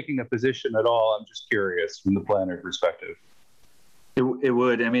not taking a position at all. I'm just curious from the planner perspective. It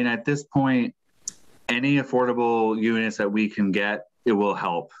would. I mean, at this point, any affordable units that we can get, it will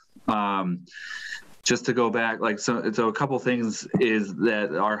help. Just to go back, so a couple things is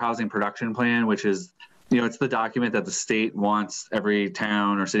that our housing production plan, which is, it's the document that the state wants every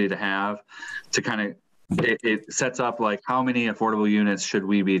town or city to have to kind of, it sets up like how many affordable units should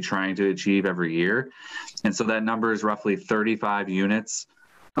we be trying to achieve every year. And so that number is roughly 35 units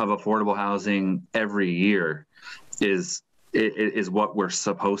of affordable housing every year is what we're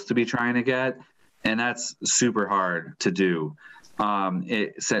supposed to be trying to get. And that's super hard to do.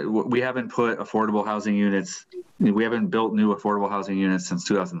 We haven't put affordable housing units, we haven't built new affordable housing units since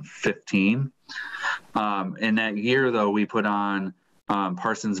 2015. In that year, though, we put on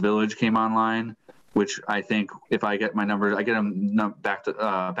Parsons Village came online, which I think if I get my numbers, I get them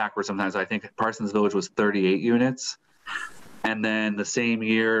backwards sometimes. I think Parsons Village was 38 units. And then the same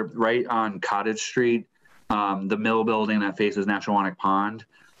year, right on Cottage Street, the mill building that faces Nashawanek Pond,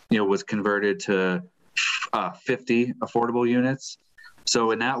 was converted to 50 affordable units.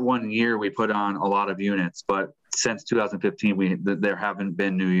 So in that 1 year, we put on a lot of units, but since 2015, there haven't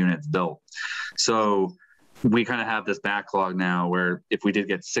been new units built. So we kind of have this backlog now where if we did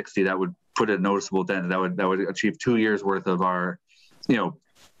get 60, that would put a noticeable dent. That would achieve 2 years worth of our,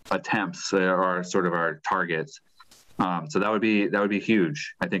 attempts or sort of our targets. So that would be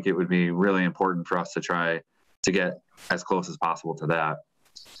huge. I think it would be really important for us to try to get as close as possible to that.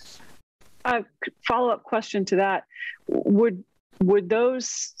 A follow-up question to that: Would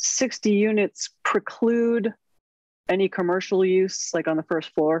those 60 units preclude any commercial use, like on the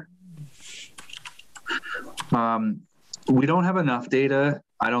first floor? We don't have enough data,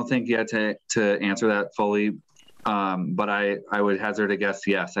 I don't think, yet to answer that fully. But I would hazard a guess,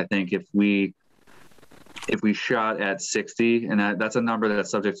 yes. I think if we shot at 60, and that's a number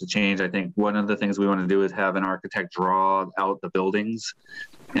that's subject to change, I think one of the things we want to do is have an architect draw out the buildings.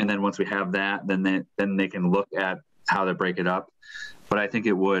 And then once we have that, then they can look at how to break it up. But I think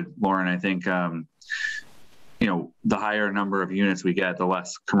it would, Lauren. I think, the higher number of units we get, the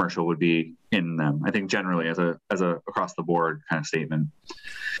less commercial would be in them. I think generally as a across the board kind of statement.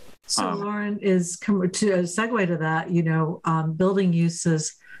 So Lauren, to segue to that, building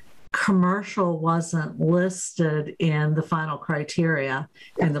uses, commercial wasn't listed in the final criteria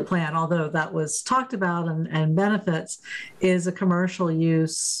in the plan, although that was talked about and benefits. Is a commercial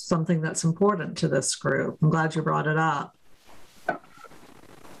use something that's important to this group? I'm glad you brought it up.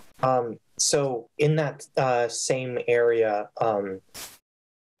 So in that same area, I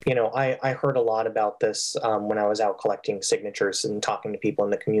heard a lot about this when I was out collecting signatures and talking to people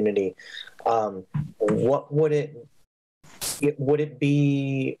in the community. What would it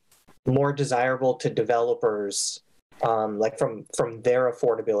be more desirable to developers, like from their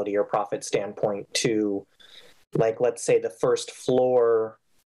affordability or profit standpoint, to, like, let's say the first floor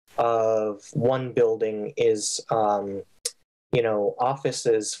of one building is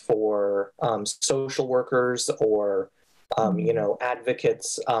offices for social workers or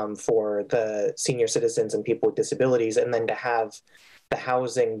advocates for the senior citizens and people with disabilities, and then to have the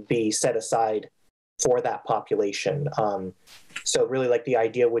housing be set aside for that population. So really, like, the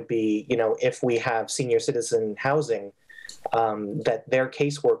idea would be, if we have senior citizen housing, that their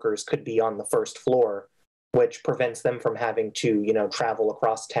caseworkers could be on the first floor, which prevents them from having to, travel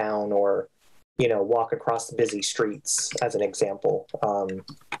across town or, walk across busy streets, as an example.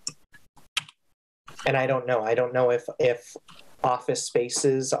 And I don't know if office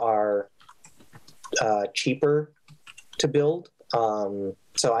spaces are cheaper to build.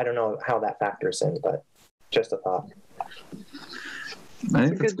 So I don't know how that factors in, but just a thought. I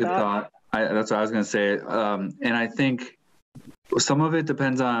think that's a good thought. That's what I was going to say. And I think some of it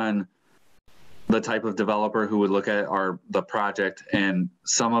depends on the type of developer who would look at the project, and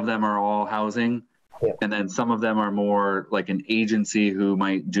some of them are all housing. Yeah. And then some of them are more like an agency who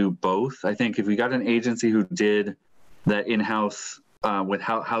might do both. I think if we got an agency who did that in-house with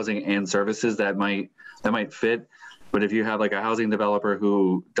housing and services, that might fit. But if you have like a housing developer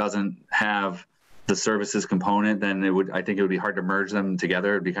who doesn't have the services component, then I think it would be hard to merge them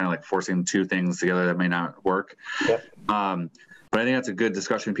together. It'd be kind of like forcing two things together that may not work. Yep. But I think that's a good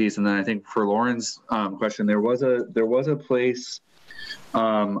discussion piece. And then I think for Lauren's question, there was a place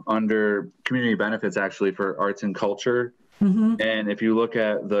under community benefits actually for arts and culture. Mm-hmm. And if you look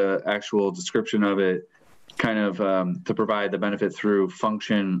at the actual description of it, kind of to provide the benefit through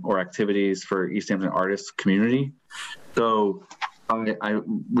function or activities for Easthampton artists community. So I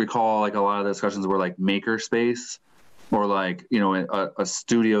recall like a lot of the discussions were like maker space, or like, a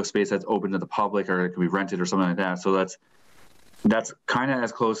studio space that's open to the public, or it could be rented or something like that. So that's kind of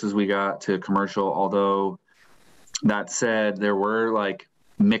as close as we got to commercial, although that said, there were like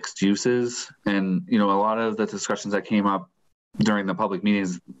mixed uses, and a lot of the discussions that came up during the public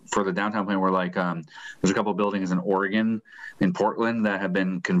meetings for the downtown plan were like, there's a couple of buildings in Oregon, in Portland, that have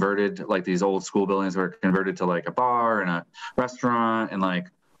been converted, like these old school buildings were converted to like a bar and a restaurant, and like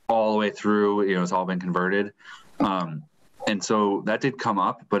all the way through, it's all been converted. And so that did come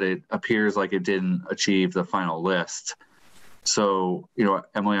up, but it appears like it didn't achieve the final list. So,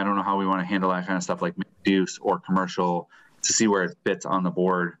 Emily, I don't know how we want to handle that kind of stuff, like mixed use or commercial, to see where it fits on the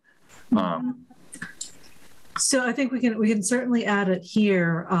board. So I think we can certainly add it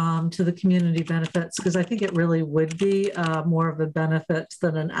here to the community benefits, because I think it really would be more of a benefit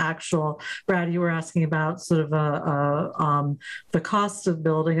than an actual. Brad, you were asking about sort of the cost of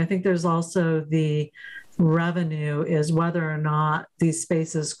building. I think there's also the revenue is whether or not these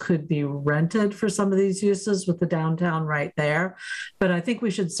spaces could be rented for some of these uses with the downtown right there. But I think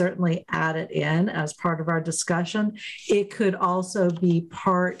we should certainly add it in as part of our discussion. It could also be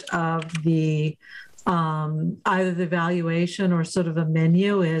part of the either the valuation or sort of a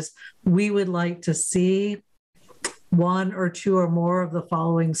menu is we would like to see one or two or more of the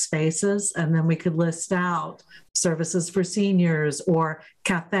following spaces, and then we could list out services for seniors or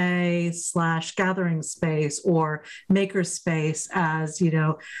cafe/gathering space or maker space as, you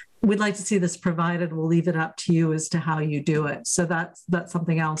know, we'd like to see this provided. We'll leave it up to you as to how you do it. So that's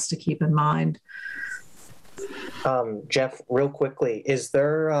something else to keep in mind. Jeff, real quickly, is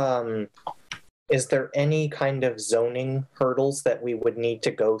there any kind of zoning hurdles that we would need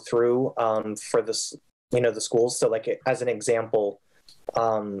to go through for this, the schools? So like, as an example,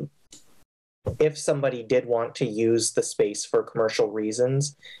 if somebody did want to use the space for commercial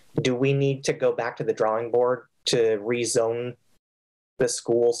reasons, do we need to go back to the drawing board to rezone the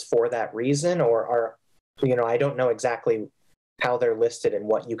schools for that reason? Or I don't know exactly how they're listed and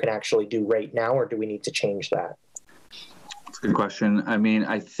what you can actually do right now, or do we need to change that? That's a good question. I mean,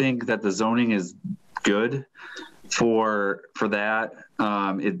 I think that the zoning is good for that.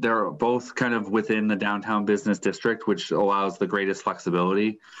 They're both kind of within the downtown business district, which allows the greatest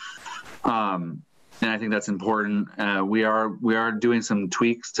flexibility. And I think that's important. We are doing some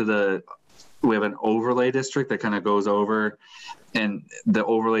tweaks to we have an overlay district that kind of goes over, and the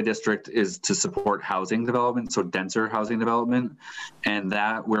overlay district is to support housing development, so denser housing development. And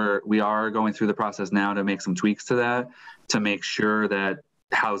that we are going through the process now to make some tweaks to that to make sure that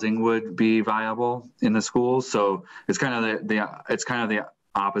housing would be viable in the schools. So it's kind of the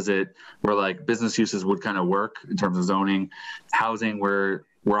opposite, where like business uses would kind of work in terms of zoning. Housing, we're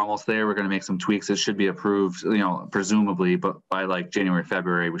almost there. We're going to make some tweaks. It should be approved, presumably, but by like January,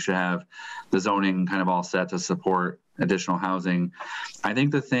 February, we should have the zoning kind of all set to support additional housing. I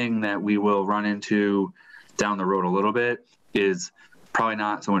think the thing that we will run into down the road a little bit is probably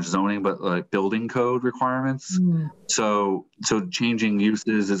not so much zoning, but like building code requirements. So changing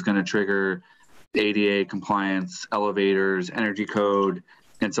uses is going to trigger ADA compliance, elevators, energy code.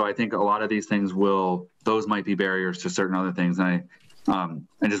 And so I think a lot of these things those might be barriers to certain other things. And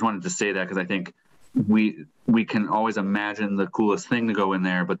I just wanted to say that because I think we can always imagine the coolest thing to go in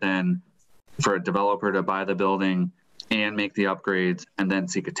there, but then for a developer to buy the building and make the upgrades and then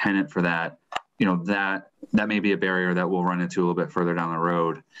seek a tenant for that, that may be a barrier that we'll run into a little bit further down the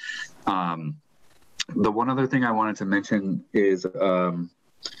road. The one other thing I wanted to mention is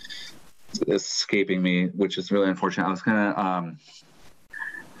escaping me, which is really unfortunate. I was gonna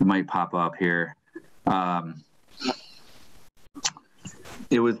it might pop up here.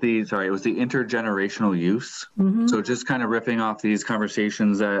 It was the intergenerational use. Mm-hmm. So just kind of riffing off these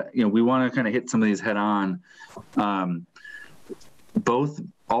conversations that, we want to kind of hit some of these head on.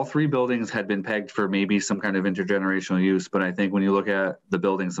 All three buildings had been pegged for maybe some kind of intergenerational use, but I think when you look at the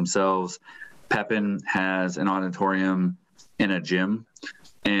buildings themselves, Pepin has an auditorium and a gym.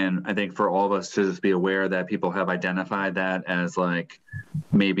 And I think for all of us to just be aware that people have identified that as like,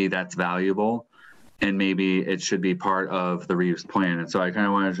 maybe that's valuable. And maybe it should be part of the reuse plan. And so I kind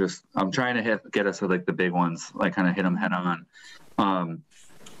of want to I'm trying to get us to like the big ones, like kind of hit them head on.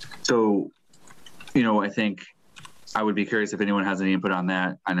 I think I would be curious if anyone has any input on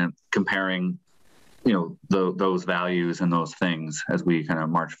that and comparing, those values and those things as we kind of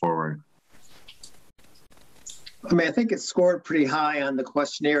march forward. I mean, I think it scored pretty high on the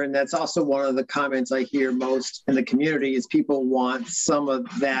questionnaire, and that's also one of the comments I hear most in the community is people want some of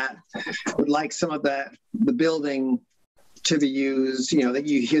that, would like some of that, the building to be used, that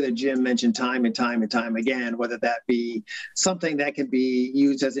you hear the gym mentioned time and time and time again, whether that be something that could be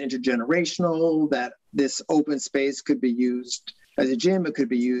used as intergenerational, that this open space could be used as a gym, it could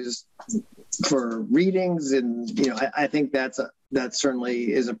be used for readings. And, I think that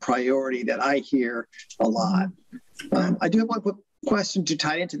certainly is a priority that I hear a lot. I do have one quick question to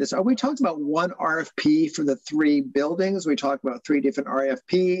tie into this. Are we talking about one RFP for the three buildings? We talked about three different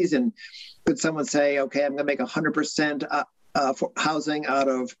RFPs, and could someone say, okay, I'm going to make 100% for housing out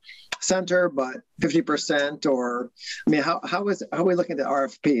of center, but 50%, or, I mean, how are we looking at the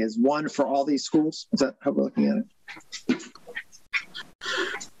RFP? Is one for all these schools? Is that how we're looking at it?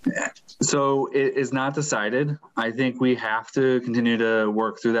 So it is not decided. I think we have to continue to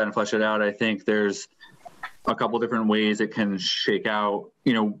work through that and flesh it out. I think there's a couple different ways it can shake out,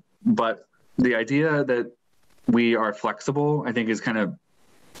 but the idea that we are flexible, I think, is kind of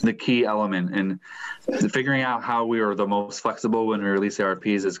the key element. And figuring out how we are the most flexible when we release the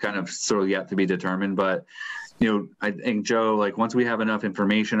RFPs is kind of sort of yet to be determined. But, you know, I think, Joe, like once we have enough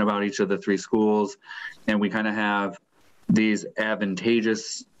information about each of the 3 schools and we kind of have these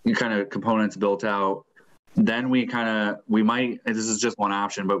advantageous kind of components built out, then we might, and this is just one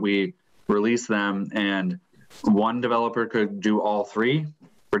option, but we release them and one developer could do all 3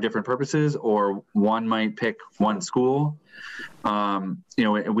 for different purposes, or one might pick one school. You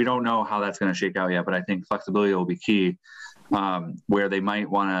know, we don't know how that's going to shake out yet, but I think flexibility will be key, where they might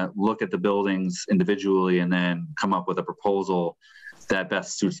want to look at the buildings individually and then come up with a proposal that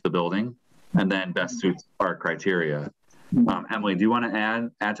best suits the building and then best suits our criteria. Emily, do you want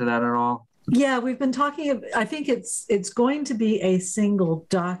to add to that at all? Yeah, we've been talking, I think it's going to be a single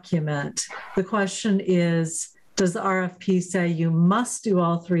document. The question is, does the RFP say you must do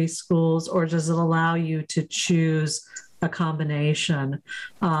all 3 schools, or does it allow you to choose a combination?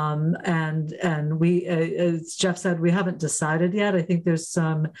 And we, as Jeff said, we haven't decided yet. I think there's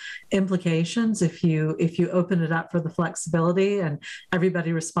some implications if you open it up for the flexibility and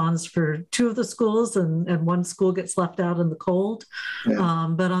everybody responds for 2 of the schools and one school gets left out in the cold. Yeah.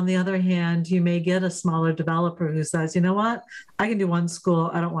 But on the other hand, you may get a smaller developer who says, you know what, I can do 1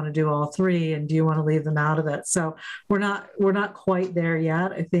 school, I don't want to do all 3, and do you want to leave them out of it? So we're not quite there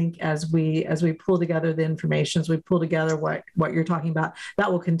yet. I think as we pull together the information, as we pull together what you're talking about,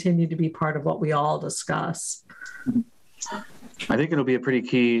 that will continue to be part of what we all discuss. I think it'll be a pretty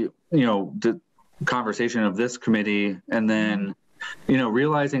key, you know, conversation of this committee, and then, you know,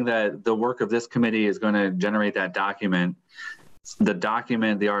 realizing that the work of this committee is going to generate that document. The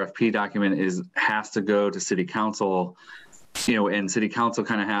RFP document has to go to City Council, you know, and City Council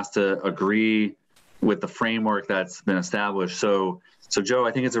kind of has to agree with the framework that's been established. So Joe,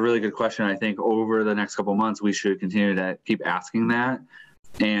 I think it's a really good question. I think over the next couple of months, we should continue to keep asking that.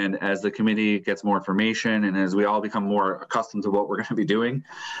 And as the committee gets more information and as we all become more accustomed to what we're going to be doing,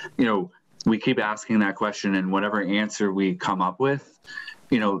 you know, we keep asking that question, and whatever answer we come up with,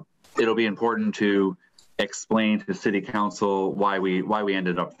 you know, it'll be important to explain to City Council why we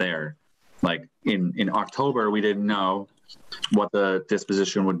ended up there. Like in October, we didn't know what the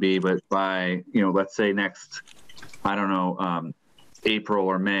disposition would be, but by, you know, let's say next, I don't know, April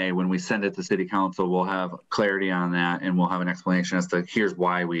or May, when we send it to City Council, we'll have clarity on that and we'll have an explanation as to here's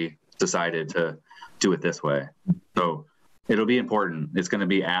why we decided to do it this way. So it'll be important. It's going to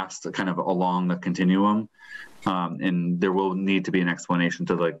be asked kind of along the continuum, and there will need to be an explanation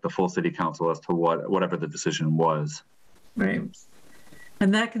to like the full City Council as to whatever the decision was. Right.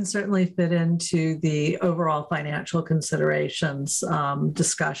 And that can certainly fit into the overall financial considerations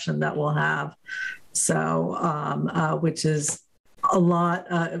discussion that we'll have. So, which is a lot,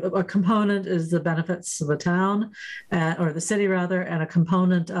 a component is the benefits to the town or the city rather, and a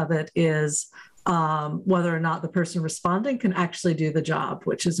component of it is whether or not the person responding can actually do the job,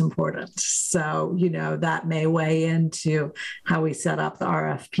 which is important. So, you know, that may weigh into how we set up the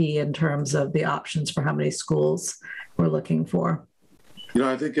RFP in terms of the options for how many schools we're looking for. You know,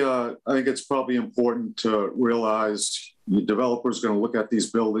 I think it's probably important to realize the developer is going to look at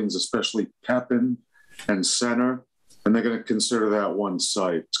these buildings, especially Pepin and Center, and they're going to consider that one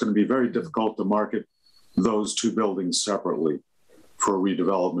site. It's going to be very difficult to market those 2 buildings separately for a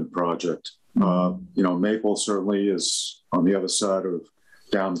redevelopment project. You know, Maple certainly is on the other side of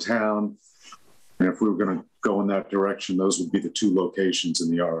downtown, and if we were going to go in that direction, those would be the 2 locations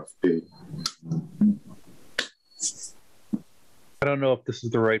in the RFP. I don't know if this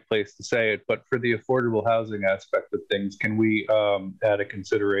is the right place to say it, but for the affordable housing aspect of things, can we add a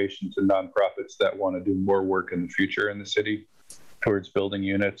consideration to nonprofits that want to do more work in the future in the city towards building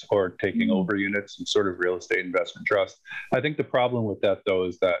units or taking over units and sort of real estate investment trust? I think the problem with that, though,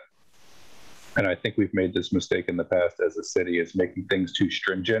 is that, and I think we've made this mistake in the past as a city, is making things too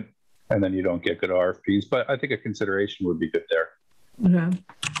stringent, and then you don't get good RFPs. But I think a consideration would be good there. Okay.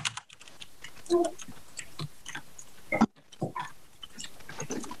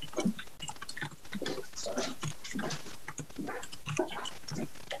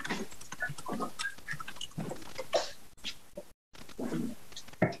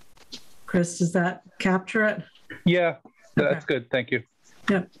 Chris, does that capture it? Yeah, that's good. Thank you.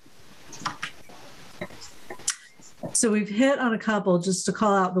 Yep. So we've hit on a couple, just to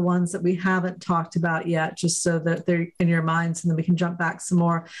call out the ones that we haven't talked about yet, just so that they're in your minds, and then we can jump back some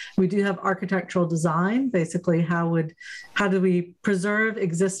more. We do have architectural design. Basically, how do we preserve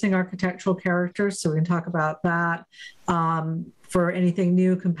existing architectural characters? So we can talk about that. for anything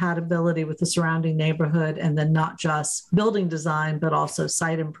new, compatibility with the surrounding neighborhood, and then not just building design, but also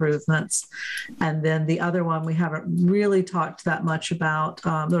site improvements. And then the other one we haven't really talked that much about,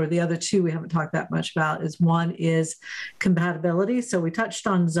 or the other two we haven't talked that much about, is one is compatibility. So we touched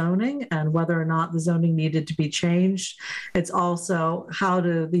on zoning and whether or not the zoning needed to be changed. It's also how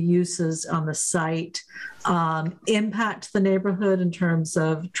do the uses on the site impact the neighborhood in terms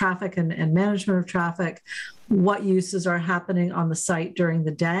of traffic and management of traffic. What uses are happening on the site during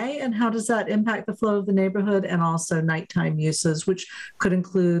the day, and how does that impact the flow of the neighborhood, and also nighttime uses, which could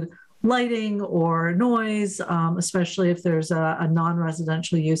include lighting or noise, especially if there's a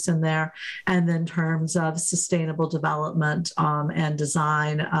non-residential use in there. And then in terms of sustainable development and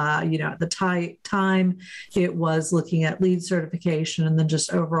design, at the time, it was looking at LEED certification and then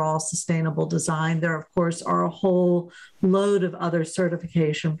just overall sustainable design. There, of course, are a whole load of other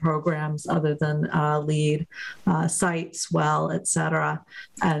certification programs other than LEED, sites, well, et cetera.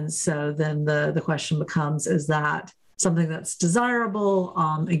 And so then the question becomes, is that something that's desirable?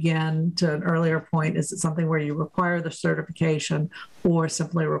 Again, to an earlier point, is it something where you require the certification or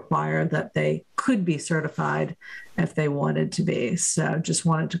simply require that they could be certified if they wanted to be? So just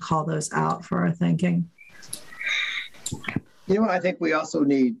wanted to call those out for our thinking. I think we also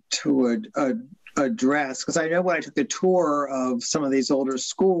need to address, because I know when I took the tour of some of these older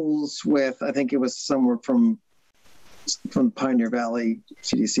schools with, I think it was somewhere from Pioneer Valley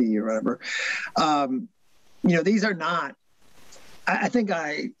CDC or whatever, these are not, I think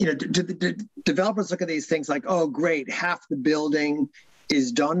developers look at these things like, oh, great, half the building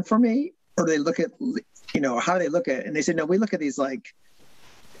is done for me. Or they look at, how do they look at it? And they say, no, we look at these like,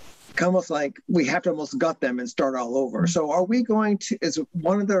 almost like we have to almost gut them and start all over. So are we going to, is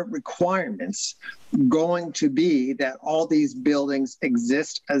one of the requirements going to be that all these buildings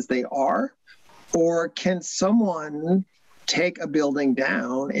exist as they are? Or can someone take a building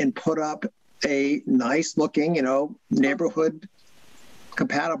down and put up a nice looking, neighborhood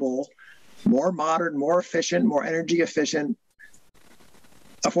compatible, more modern, more efficient, more energy efficient,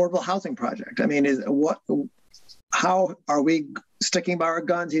 affordable housing project? I mean, how are we sticking by our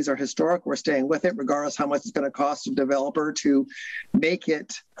guns? These are historic. We're staying with it, regardless how much it's going to cost a developer to make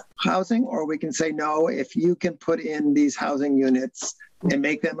it housing. Or we can say, no, if you can put in these housing units and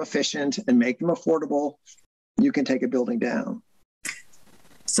make them efficient and make them affordable, you can take a building down.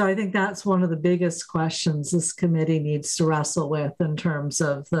 So I think that's one of the biggest questions this committee needs to wrestle with in terms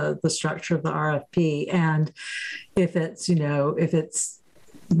of the structure of the RFP. And if it's,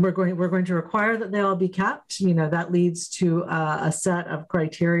 we're going to require that they all be kept, that leads to a set of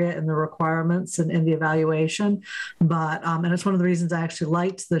criteria and the requirements and in the evaluation. But, and it's one of the reasons I actually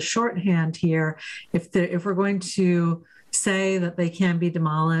liked the shorthand here. If we're going to say that they can be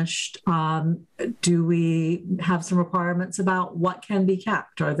demolished, do we have some requirements about what can be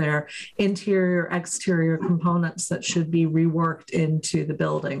kept? Are there interior, exterior components that should be reworked into the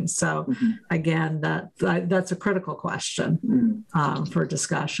building? So again, that's a critical question for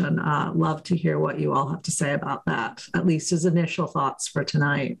discussion. Love to hear what you all have to say about that, at least as initial thoughts for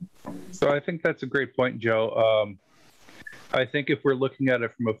tonight. So I think that's a great point, Joe. I think if we're looking at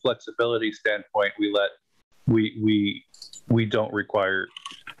it from a flexibility standpoint, we don't require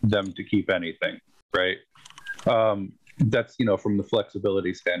them to keep anything, right? That's, from the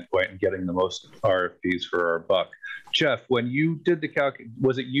flexibility standpoint and getting the most RFPs for our buck. Jeff, when you did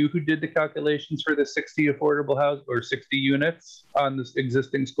was it you who did the calculations for the 60 affordable house or 60 units on the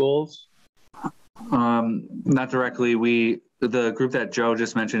existing schools? Not directly. The group that Joe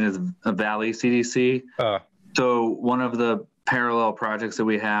just mentioned is a Valley CDC. So one of the parallel projects that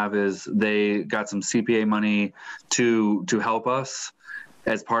we have is they got some CPA money to help us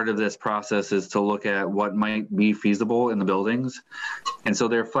as part of this process, is to look at what might be feasible in the buildings. And so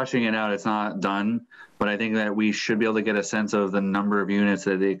they're fleshing it out. It's not done, but I think that we should be able to get a sense of the number of units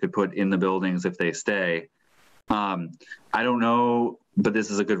that they could put in the buildings if they stay. I don't know, but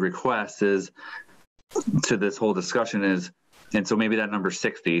this is a good request, is to this whole discussion is, and so maybe that number's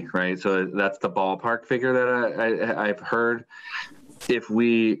 60, right? So that's the ballpark figure that I've heard. If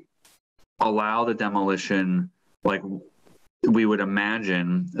we allow the demolition, like, we would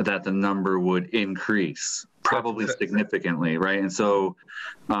imagine that the number would increase, probably significantly, right? And so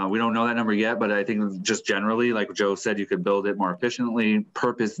we don't know that number yet, but I think just generally, like Joe said, you could build it more efficiently,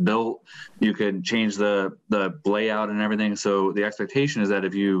 purpose built, you could change the layout and everything. So the expectation is that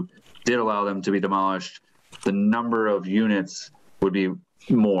if you did allow them to be demolished, the number of units would be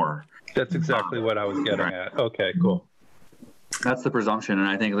more. That's exactly what I was getting at. Okay, cool. That's the presumption. And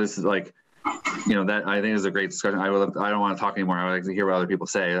I think this is like, that I think is a great discussion. I don't want to talk anymore. I would like to hear what other people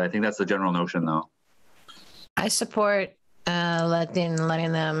say. I think that's the general notion, though. I support letting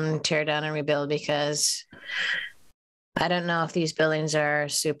them tear down and rebuild, because I don't know if these buildings are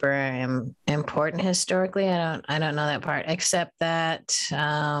super important historically. I don't know that part, except that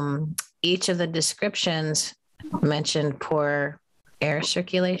each of the descriptions mentioned poor air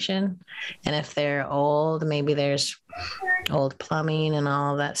circulation, and if they're old, maybe there's old plumbing and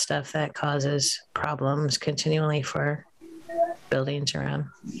all that stuff that causes problems continually for buildings around.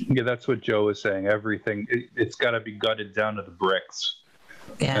 Yeah, that's what Joe was saying. Everything, it's got to be gutted down to the bricks.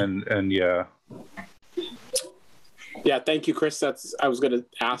 Yeah. And yeah. Yeah, thank you, Chris. I was going to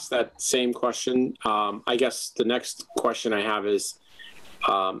ask that same question. I guess the next question I have is,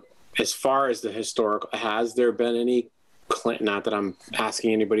 as far as the historical, has there been any, not that I'm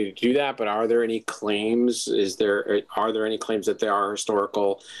asking anybody to do that, but are there any claims? Are there any claims that they are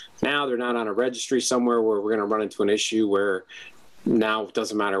historical? Now they're not on a registry somewhere where we're going to run into an issue where now it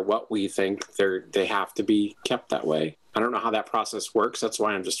doesn't matter what we think, they have to be kept that way. I don't know how that process works. That's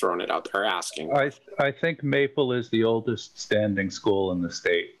why I'm just throwing it out there asking. I think Maple is the oldest standing school in the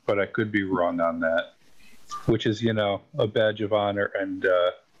state, but I could be wrong on that, which is, a badge of honor and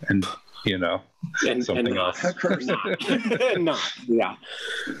something else. Not. Yeah.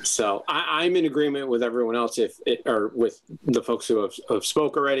 So I'm in agreement with everyone else or with the folks who have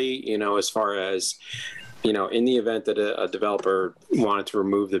spoke already, as far as, in the event that a developer wanted to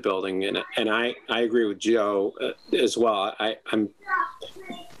remove the building, and I agree with Joe as well. I'm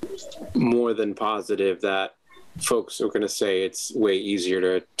more than positive that folks are going to say it's way easier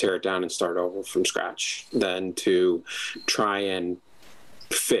to tear it down and start over from scratch than to try and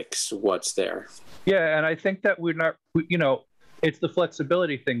fix what's there. Yeah, and I think that we're not, it's the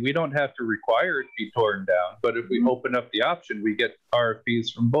flexibility thing. We don't have to require it to be torn down, but if we open up the option, we get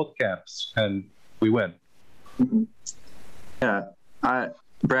RFPs from both camps and we win. Yeah.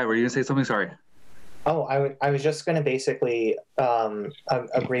 Brad, were you gonna say something? Sorry. Oh, I was just going to basically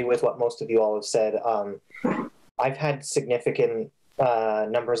agree with what most of you all have said. I've had significant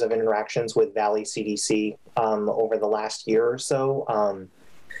numbers of interactions with Valley CDC over the last year or so.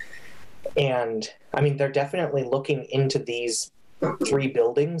 And I mean, they're definitely looking into these 3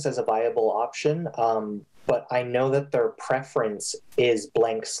 buildings as a viable option. But I know that their preference is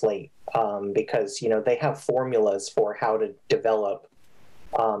blank slate because, they have formulas for how to develop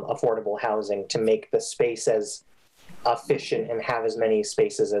affordable housing to make the space as efficient and have as many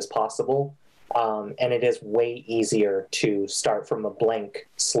spaces as possible. And it is way easier to start from a blank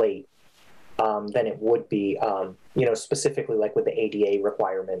slate than it would be, specifically like with the ADA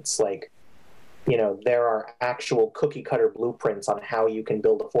requirements. Like, there are actual cookie cutter blueprints on how you can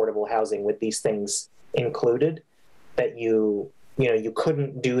build affordable housing with these things included that you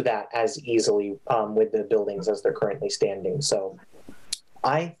couldn't do that as easily with the buildings as they're currently standing. So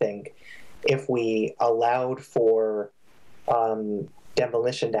I think if we allowed for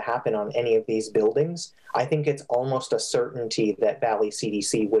demolition to happen on any of these buildings, I think it's almost a certainty that Valley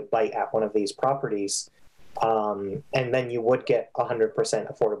CDC would bite at one of these properties, and then you would get 100%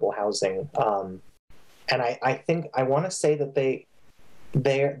 affordable housing. And I think I want to say that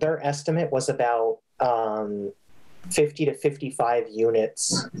their estimate was about 50 to 55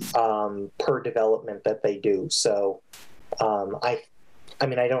 units per development that they do. So I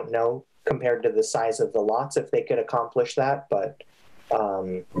mean, I don't know compared to the size of the lots if they could accomplish that, but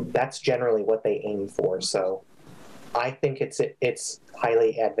that's generally what they aim for. So I think it's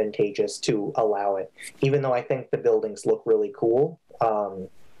highly advantageous to allow it, even though I think the buildings look really cool.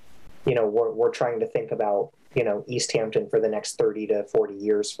 We're trying to think about, Easthampton for the next 30 to 40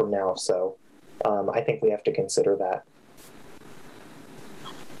 years from now. So I think we have to consider that.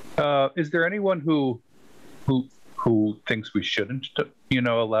 Is there anyone who thinks we shouldn't,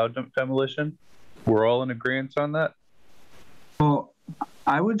 allow demolition? We're all in agreement on that? Well,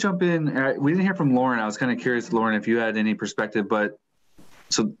 I would jump in. We didn't hear from Lauren. I was kind of curious, Lauren, if you had any perspective, but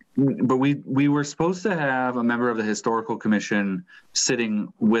we were supposed to have a member of the historical commission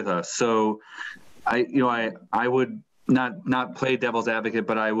sitting with us. So I would not play devil's advocate,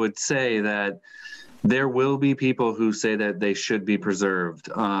 but I would say that there will be people who say that they should be preserved.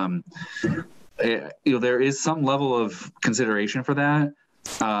 There is some level of consideration for that.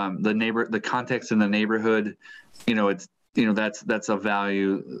 The context in the neighborhood, that's a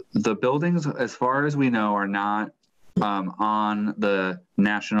value. The buildings, as far as we know, are not on the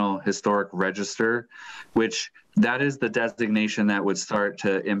National Historic Register, which that is the designation that would start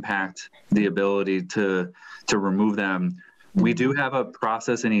to impact the ability to remove them. We do have a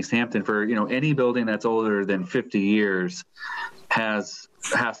process in Easthampton for, any building that's older than 50 years has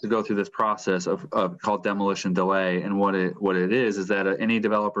has to go through this process of called demolition delay. And what it is that any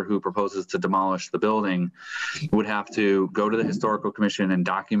developer who proposes to demolish the building would have to go to the historical commission and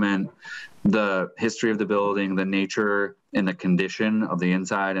document the history of the building, the nature and the condition of the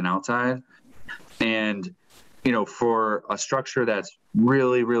inside and outside. And, you know, for a structure that's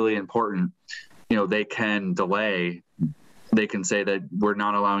really, really important, you know, they can delay. They can say that we're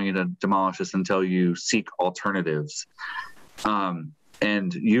not allowing you to demolish this until you seek alternatives.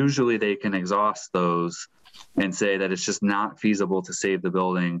 And usually they can exhaust those and say that it's just not feasible to save the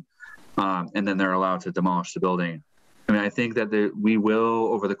building. And then they're allowed to demolish the building. I mean, I think that we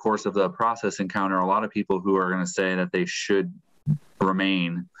will, over the course of the process, encounter a lot of people who are going to say that they should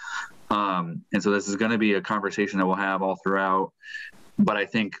remain. And so this is going to be a conversation that we'll have all throughout. But I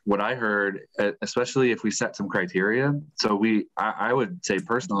think what I heard, especially if we set some criteria, so I would say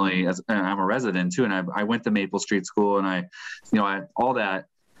personally, as and I'm a resident too, and I went to Maple Street School, and all that.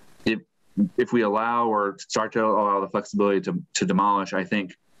 If we allow or start to allow the flexibility to demolish, I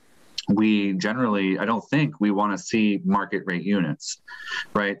think I don't think we want to see market rate units,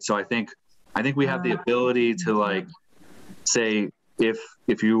 right? So I think we have the ability to like say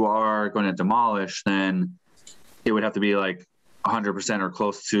if you are going to demolish, then it would have to be like 100% or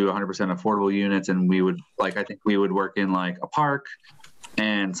close to 100% affordable units. And I think we would work in like a park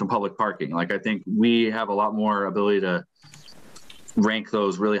and some public parking. Like, I think we have a lot more ability to rank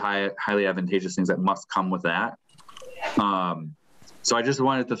those really highly advantageous things that must come with that. So I just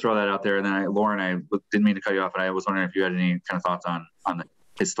wanted to throw that out there. And then Lauren, I didn't mean to cut you off, but I was wondering if you had any kind of thoughts on the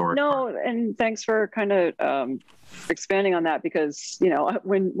historic part. And thanks for kind of expanding on that, because, you know,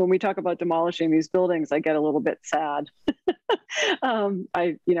 when we talk about demolishing these buildings, I get a little bit sad. I'm kind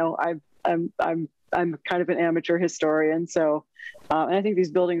of an amateur historian, so and I think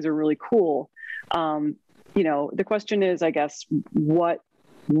these buildings are really cool. You know, the question is, I guess, what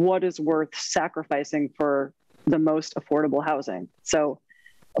is worth sacrificing for the most affordable housing? So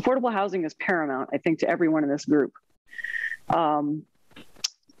affordable housing is paramount, I think, to everyone in this group.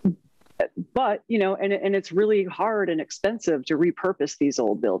 But, you know, and it's really hard and expensive to repurpose these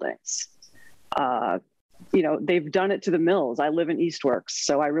old buildings. You know, they've done it to the mills. I live in Eastworks,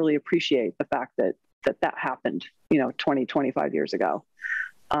 so I really appreciate the fact that happened, you know, 20, 25 years ago.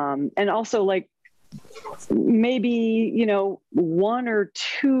 And also, like, maybe, you know, one or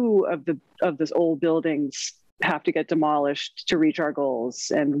two of those old buildings have to get demolished to reach our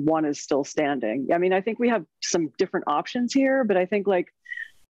goals, and one is still standing. I mean, I think we have some different options here, but I think like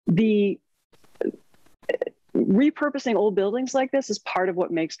the repurposing old buildings like this is part of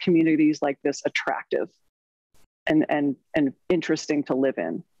what makes communities like this attractive and interesting to live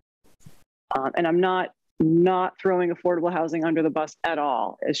in. And I'm not throwing affordable housing under the bus at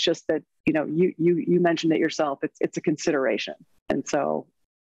all. It's just that, you know, you mentioned it yourself. It's a consideration. And so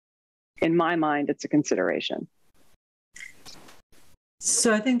in my mind, it's a consideration.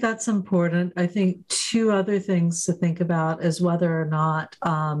 So I think that's important. I think two other things to think about is whether or not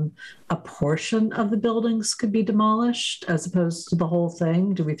a portion of the buildings could be demolished as opposed to the whole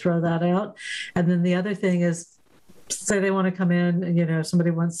thing. Do we throw that out? And then the other thing is, say they want to come in and, you know, somebody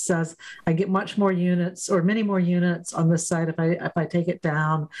once says, I get much more units or many more units on this site if I take it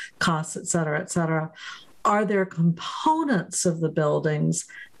down, costs, et cetera, et cetera. Are there components of the buildings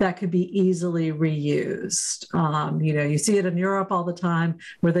that could be easily reused? You know, you see it in Europe all the time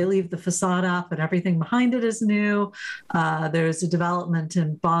where they leave the facade up and everything behind it is new. There's a development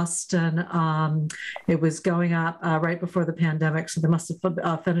in Boston. It was going up right before the pandemic, so they must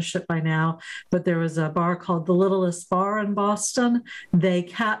have finished it by now. But there was a bar called the Littlest Bar in Boston. They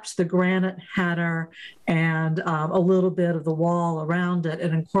kept the granite header and a little bit of the wall around it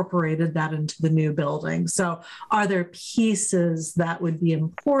and incorporated that into the new building. So are there pieces that would be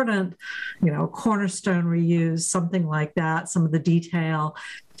important, you know, cornerstone reuse, something like that, some of the detail?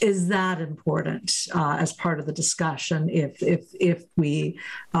 Is that important as part of the discussion if the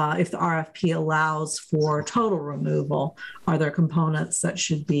RFP allows for total removal? Are there components that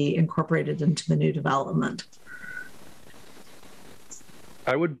should be incorporated into the new development?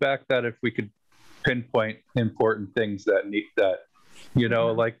 I would back that if we could pinpoint important things that need that, you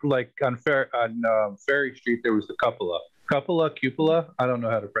know, like on Ferry Street there was the cupola, I don't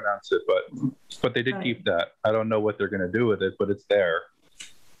know how to pronounce it, but they did keep that. I don't know what they're going to do with it, but it's there.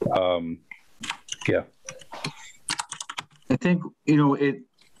 Yeah, I think, you know,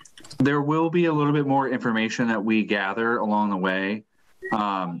 there will be a little bit more information that we gather along the way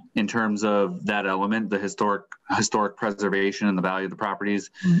in terms of that element, the historic preservation and the value of the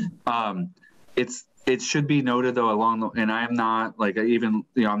properties. It should be noted though and I am not like I'm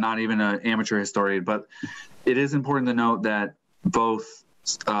not even an amateur historian, but it is important to note that both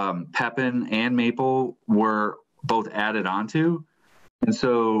Pepin and Maple were both added onto. And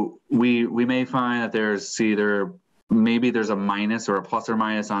so we may find that there's maybe there's a minus or a plus or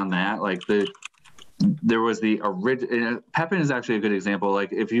minus on that. Like there was the original, Pepin is actually a good example.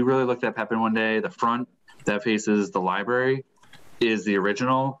 Like if you really looked at Pepin one day, the front that faces the library is the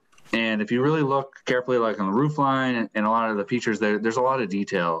original. And if you really look carefully, like on the roof line and a lot of the features there's a lot of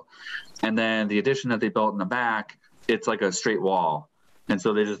detail. And then the addition that they built in the back, it's like a straight wall. And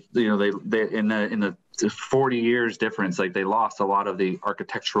so they just, they in the 40 years difference, like they lost a lot of the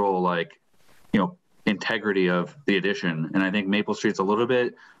architectural, integrity of the addition. And I think Maple Street's a little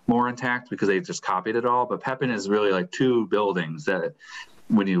bit more intact because they just copied it all. But Pepin is really like two buildings that,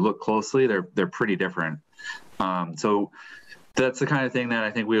 when you look closely, they're pretty different. So that's the kind of thing that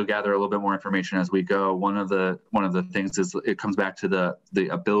I think we'll gather a little bit more information as we go. One of the things is it comes back to the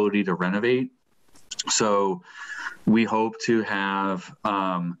ability to renovate. So we hope to have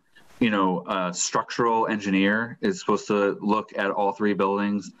a structural engineer is supposed to look at all three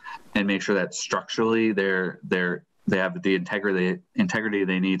buildings and make sure that structurally they have the integrity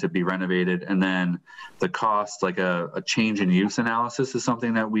they need to be renovated. And then the cost, like a change in use analysis, is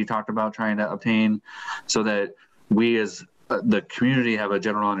something that we talked about trying to obtain, so that we as the community have a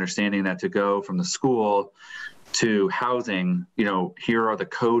general understanding that to go from the school to housing, here are the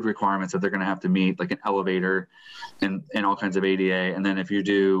code requirements that they're going to have to meet, like an elevator and all kinds of ADA. And then if you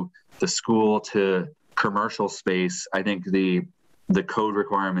do the school to commercial space, I think the code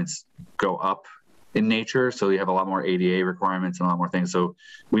requirements go up in nature. So you have a lot more ADA requirements and a lot more things. So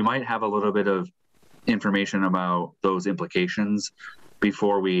we might have a little bit of information about those implications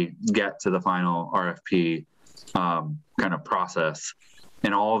before we get to the final RFP kind of process.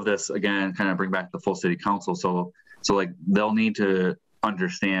 And all of this, again, kind of bring back the full city council. So like they'll need to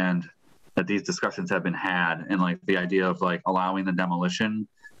understand that these discussions have been had, and like the idea of like allowing the demolition,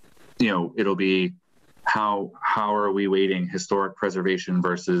 it'll be how are we weighting historic preservation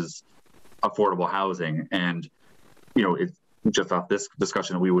versus affordable housing? And, it's just off this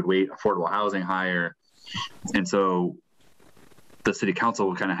discussion, we would weight affordable housing higher. And so the city council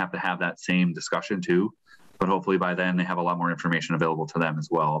will kind of have to have that same discussion too. But hopefully by then they have a lot more information available to them as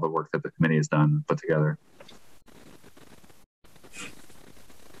well, the work that the committee has done, put together.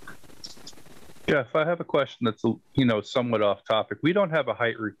 Jeff, I have a question that's somewhat off topic. We don't have a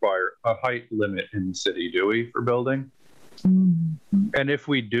height limit in the city, do we, for building? Mm-hmm. And if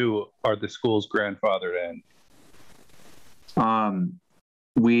we do, are the schools grandfathered in?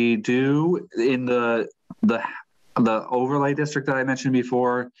 We do in the overlay district that I mentioned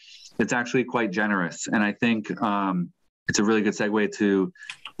before. It's actually quite generous, and I think it's a really good segue to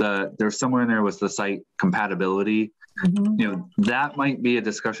there's somewhere in there was the site compatibility. Mm-hmm. That might be a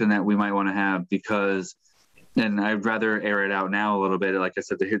discussion that we might want to have, because, and I'd rather air it out now a little bit. Like I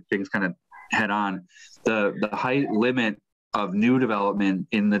said, to hit things kind of head on, the height limit of new development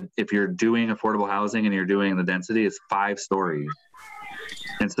if you're doing affordable housing and you're doing the density is 5 stories.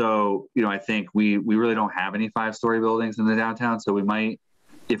 And so, I think we really don't have any 5-story buildings in the downtown. So we might,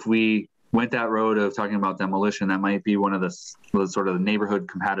 if we went that road of talking about demolition, that might be one of the sort of neighborhood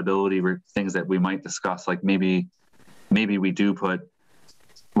compatibility things that we might discuss. Like maybe we do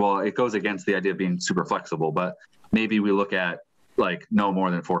it goes against the idea of being super flexible, but maybe we look at like no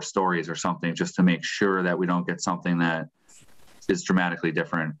more than 4 stories or something, just to make sure that we don't get something that is dramatically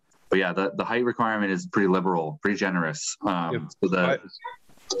different. But yeah, the height requirement is pretty liberal, pretty generous. So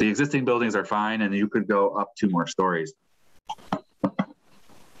the existing buildings are fine, and you could go up 2 more stories.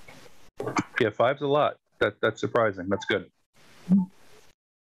 Yeah, 5's a lot. That's surprising. That's good.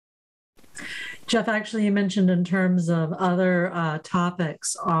 Jeff, actually, you mentioned in terms of other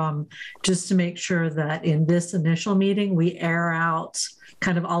topics, just to make sure that in this initial meeting, we air out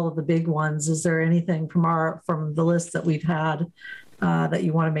kind of all of the big ones. Is there anything from the list that we've had that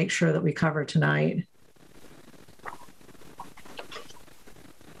you want to make sure that we cover tonight?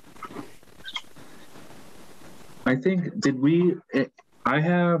 I think, I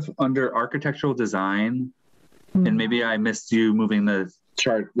have under architectural design, and maybe I missed you moving the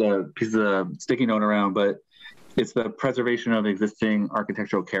chart, the piece of the sticky note around, but it's the preservation of existing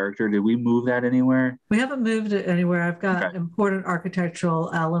architectural character. Did we move that anywhere? We haven't moved it anywhere. I've got important architectural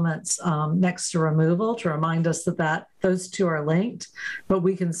elements next to removal to remind us that those two are linked, but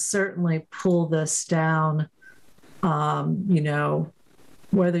we can certainly pull this down,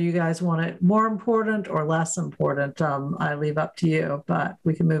 whether you guys want it more important or less important, I leave up to you, but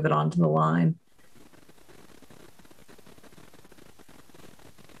we can move it onto the line.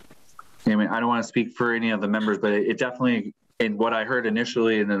 I mean, I don't want to speak for any of the members, but it definitely, in what I heard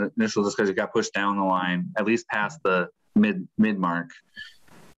initially in the initial discussion, got pushed down the line, at least past the mid mark.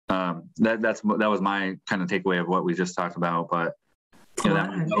 That was my kind of takeaway of what we just talked about. But you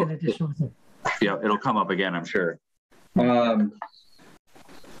know, in addition, yeah, it'll come up again, I'm sure. I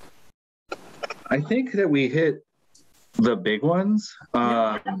think that we hit the big ones.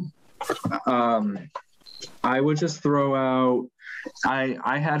 I would just throw out,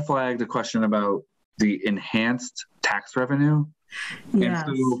 I had flagged a question about the enhanced tax revenue. yes.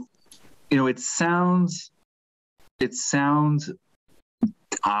 And so, you know, it sounds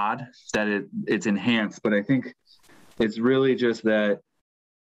odd that it's enhanced, but I think it's really just that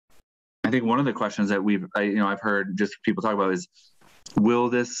I think one of the questions that I've heard just people talk about is, will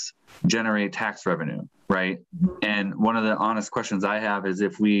this generate tax revenue, right? Mm-hmm. And one of the honest questions I have is,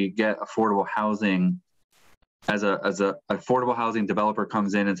 if we get affordable housing, as a affordable housing developer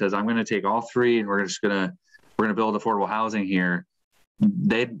comes in and says, I'm going to take all three and we're going to build affordable housing here,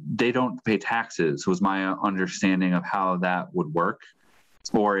 they don't pay taxes, was my understanding of how that would work,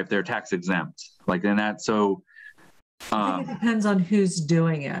 or if they're tax exempt, like in that. So I think it depends on who's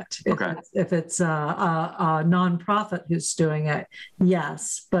doing it. If it's a nonprofit who's doing it,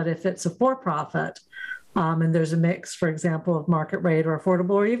 yes. But if it's a for-profit, and there's a mix, for example, of market rate or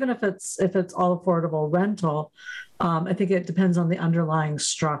affordable, or even if it's all affordable rental, I think it depends on the underlying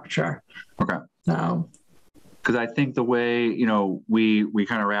structure. Okay. So, because I think the way, you know, we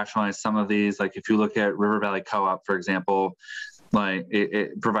kind of rationalize some of these, like if you look at River Valley Co-op, for example, like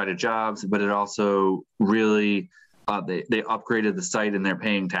it provided jobs, but it also really they upgraded the site and they're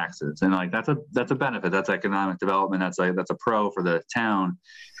paying taxes, and like that's a benefit. That's economic development. That's a pro for the town.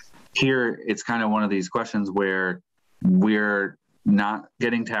 Here, it's kind of one of these questions where we're not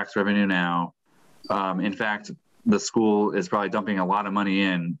getting tax revenue now. In fact, the school is probably dumping a lot of money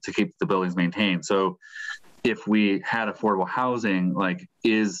in to keep the buildings maintained. So if we had affordable housing, like,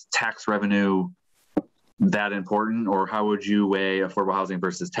 is tax revenue that important, or how would you weigh affordable housing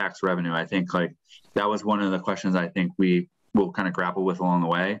versus tax revenue? I think like that was one of the questions I think we will kind of grapple with along the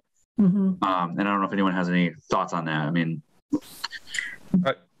way. mm-hmm. And I don't know if anyone has any thoughts on that. I mean,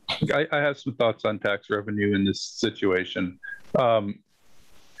 I have some thoughts on tax revenue in this situation.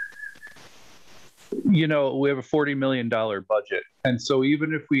 You know, we have a $40 million budget. And so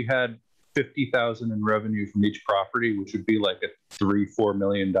even if we had $50,000 in revenue from each property, which would be like a $3-4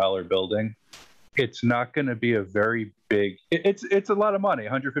 million building, it's not going to be a very big, it's a lot of money.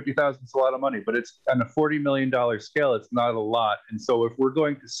 150,000 is a lot of money, but it's on a $40 million scale, it's not a lot. And so if we're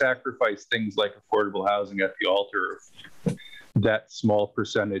going to sacrifice things like affordable housing at the altar of that small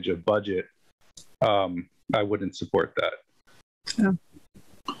percentage of budget, I wouldn't support that. Yeah.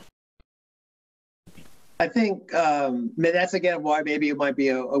 I think that's again why maybe it might be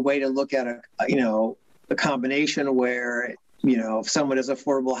a way to look at a combination where, you know, if someone does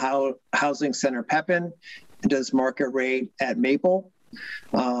affordable housing center Pepin and does market rate at Maple,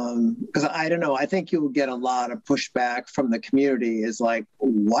 because I don't know, I think you will get a lot of pushback from the community. Is like,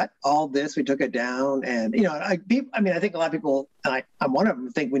 what, all this, we took it down, and you know, I think a lot of people, and I'm one of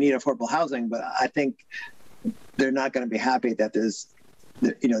them, think we need affordable housing, but I think they're not going to be happy that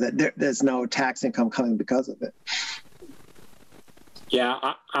there's no tax income coming because of it.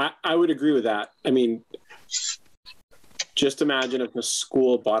 Yeah, I would agree with that. I mean, just imagine if a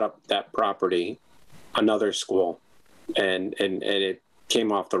school bought up that property, another school, and it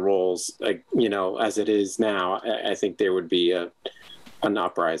came off the rolls, like, you know, as it is now. I think there would be an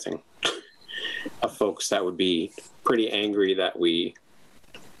uprising of folks that would be pretty angry that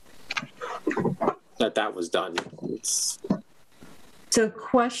that was done. So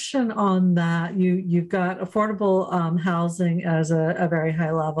question on that, you've got affordable housing as a very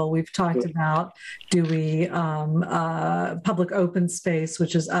high level. We've talked about, do we, public open space,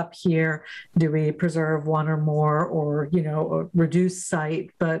 which is up here, do we preserve one or more, or, you know, reduce size,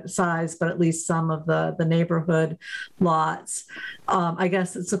 but at least some of the neighborhood lots? I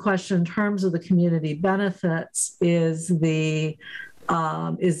guess it's a question in terms of the community benefits, is the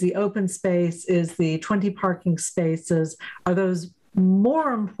open space, is the 20 parking spaces, are those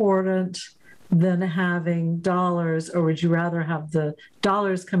more important than having dollars, or would you rather have the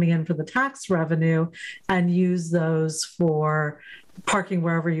dollars coming in for the tax revenue and use those for parking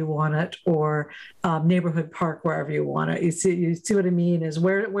wherever you want it, or neighborhood park wherever you want it? You see what I mean? Is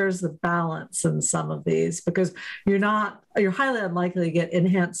where's the balance in some of these? Because you're highly unlikely to get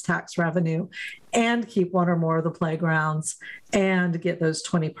enhanced tax revenue and keep one or more of the playgrounds and get those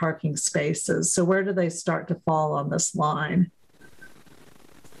 20 parking spaces. So where do they start to fall on this line?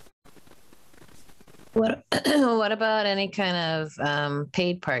 What about any kind of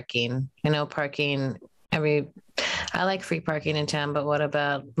paid parking? You know, parking I like free parking in town, but what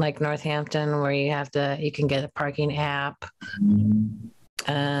about like Northampton where you can get a parking app?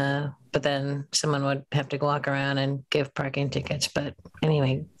 But then someone would have to walk around and give parking tickets. But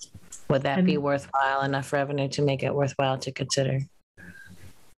anyway, would that be worthwhile, enough revenue to make it worthwhile to consider?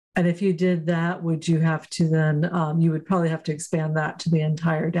 And if you did that, would you have to then, you would probably have to expand that to the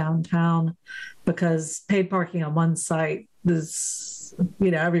entire downtown, because paid parking on one site is,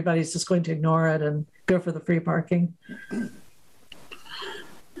 everybody's just going to ignore it and go for the free parking.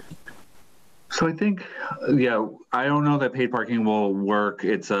 So I think, I don't know that paid parking will work.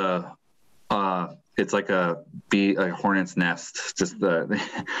 It's like a hornet's nest. Just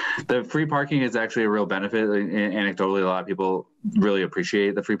the free parking is actually a real benefit. Anecdotally, a lot of people really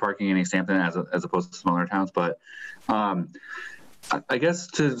appreciate the free parking in Easthampton as opposed to smaller towns. But I guess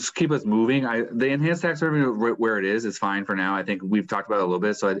to just keep us moving, the enhanced tax revenue where it is fine for now. I think we've talked about it a little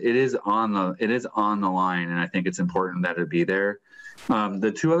bit, so it is on the line, and I think it's important that it be there.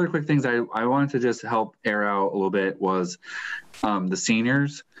 The two other quick things I wanted to just help air out a little bit was the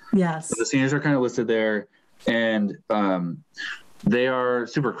seniors. Yes. So the seniors are kind of listed there, and they are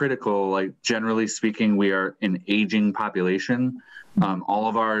super critical. Like, generally speaking, we are an aging population. All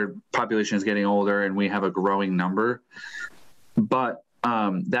of our population is getting older, and we have a growing number. But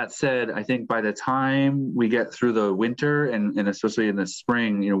that said, I think by the time we get through the winter and especially in the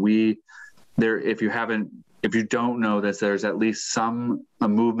spring, if you don't know this, there's at least a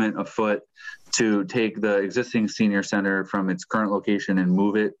movement afoot to take the existing senior center from its current location and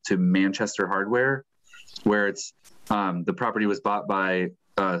move it to Manchester Hardware, where it's the property was bought by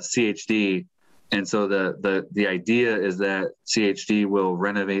CHD. And so the idea is that CHD will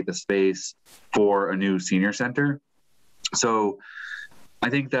renovate the space for a new senior center. So I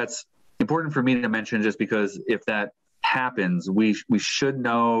think that's important for me to mention, just because if that happens, we should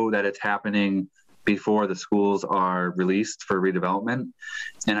know that it's happening before the schools are released for redevelopment.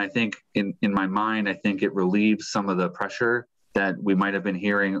 And I think in my mind, I think it relieves some of the pressure that we might have been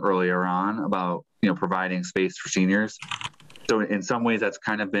hearing earlier on about, providing space for seniors. So in some ways that's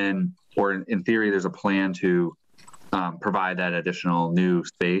kind of been, or in theory, there's a plan to provide that additional new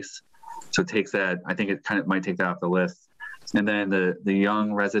space. So it takes that, I think it kind of might take that off the list. And then the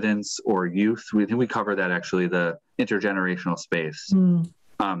young residents or youth, we think we cover that actually, the intergenerational space,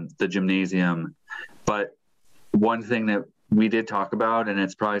 the gymnasium. But one thing that we did talk about, and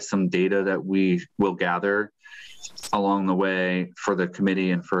it's probably some data that we will gather along the way for the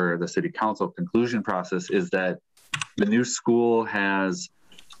committee and for the city council conclusion process, is that the new school has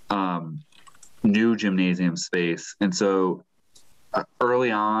new gymnasium space. And so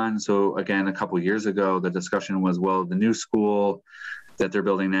early on, so again, a couple of years ago, the discussion was, well, the new school that they're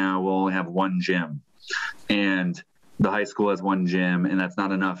building now will only have one gym. And the high school has one gym, and that's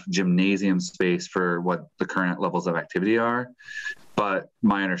not enough gymnasium space for what the current levels of activity are. But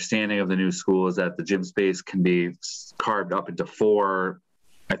my understanding of the new school is that the gym space can be carved up into 4.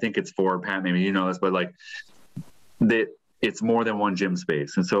 I think it's 4, Pat, maybe you know this, but like it's more than one gym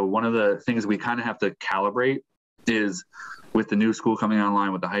space. And so one of the things we kind of have to calibrate is, with the new school coming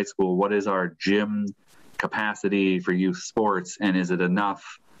online with the high school, what is our gym capacity for youth sports, and is it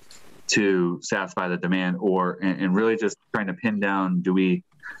enough to satisfy the demand, and really just trying to pin down, do we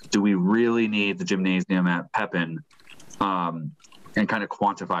really need the gymnasium at Pepin, and kind of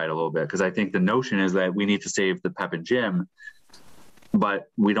quantify it a little bit, because I think the notion is that we need to save the Pepin gym,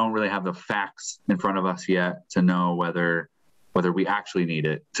 but we don't really have the facts in front of us yet to know whether we actually need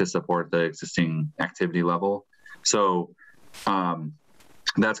it to support the existing activity level. So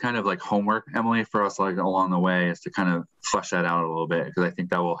that's kind of like homework, Emily, for us, like along the way, is to kind of flesh that out a little bit, because I think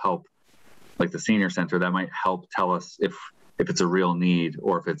that will help, like the senior center, that might help tell us if it's a real need,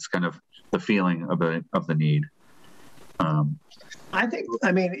 or if it's kind of the feeling of the need. I think,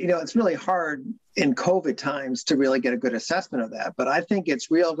 it's really hard in COVID times to really get a good assessment of that, but I think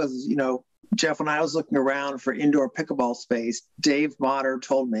it's real because, Jeff, when I was looking around for indoor pickleball space, Dave Motter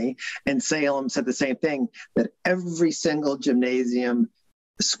told me, and Salem said the same thing, that every single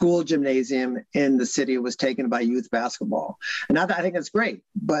school gymnasium in the city was taken by youth basketball. And I think that's great,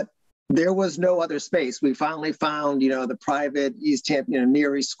 but there was no other space. We finally found, the private Easthampton,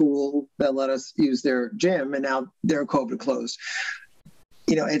 Neary school that let us use their gym, and now they're COVID closed.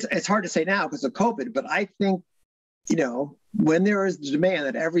 It's hard to say now because of COVID, but I think, when there is demand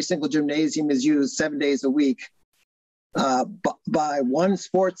that every single gymnasium is used 7 days a week by one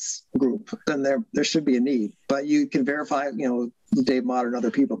sports group, then there should be a need. But you can verify, Dave Motter and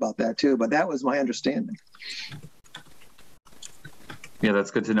other people about that too. But that was my understanding. Yeah,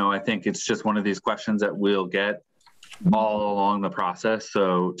 that's good to know. I think it's just one of these questions that we'll get all along the process.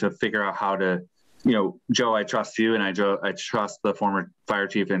 So to figure out how to Joe, I trust you, and I trust the former fire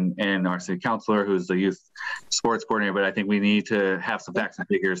chief and our city councilor, who's the youth sports coordinator. But I think we need to have some facts and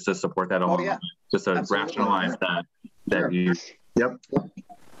figures to support that along, just to rationalize that view. Yep.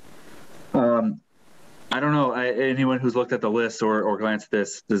 I don't know. Anyone who's looked at the list or glanced at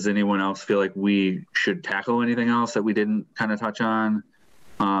this, does anyone else feel like we should tackle anything else that we didn't kind of touch on?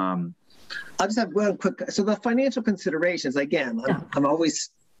 I'll just have one quick. So the financial considerations, again, I'm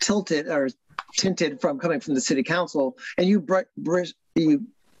always tinted from coming from the city council, and you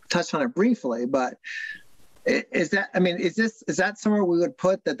touched on it briefly, but is that somewhere we would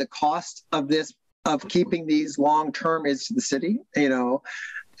put that the cost of keeping these long term is to the city?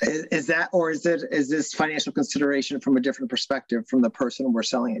 Is this financial consideration from a different perspective from the person we're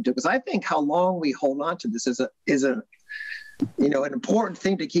selling it to? Because I think how long we hold on to this is an important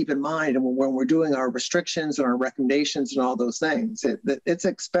thing to keep in mind when we're doing our restrictions and our recommendations and all those things. It's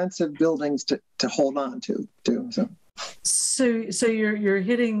expensive buildings to hold on to too. So you're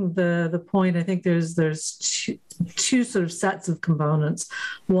hitting the point. I think there's two sort of sets of components.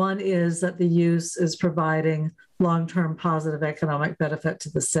 One is that the use is providing long-term positive economic benefit to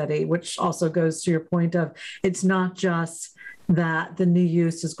the city, which also goes to your point of it's not just that the new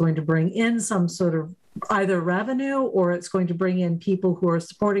use is going to bring in some sort of either revenue or it's going to bring in people who are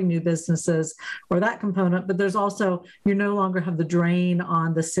supporting new businesses or that component. But there's also, you no longer have the drain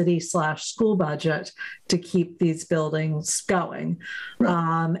on the city/school budget to keep these buildings going.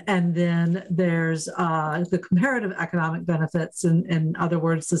 Right. And then there's the comparative economic benefits. In other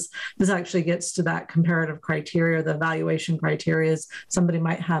words, this actually gets to that comparative criteria, the evaluation criteria is somebody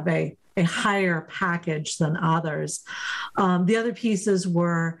might have a higher package than others. The other pieces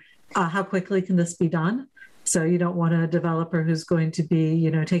were how quickly can this be done? So you don't want a developer who's going to be,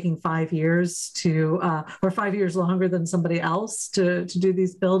 taking 5 years or 5 years longer than somebody else to do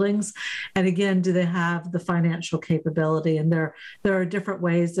these buildings. And again, do they have the financial capability? And there are different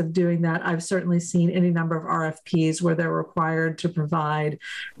ways of doing that. I've certainly seen any number of RFPs where they're required to provide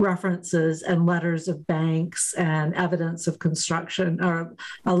references and letters of banks and evidence of construction, or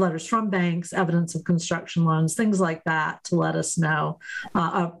letters from banks, evidence of construction loans, things like that to let us know,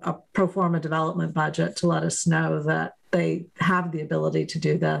 a pro forma development budget to let us know that they have the ability to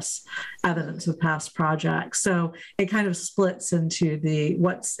do this, evidence of past projects. So it kind of splits into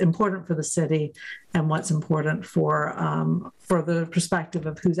what's important for the city and what's important for the perspective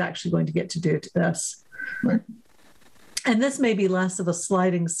of who's actually going to get to do this. Right. And this may be less of a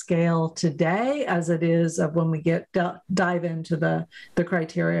sliding scale today as it is of when we dive into the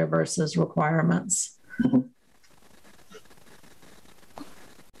criteria versus requirements. Mm-hmm.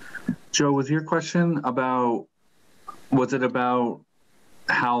 Joe, was your question was it about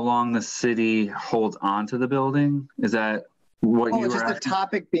how long the city holds on to the building? Is that what you were just asking? The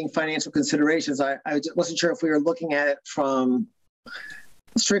topic being financial considerations. I wasn't sure if we were looking at it from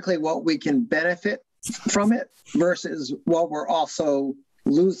strictly what we can benefit from it versus what we're also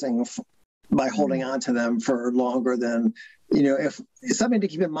losing by holding on to them for longer than, if something to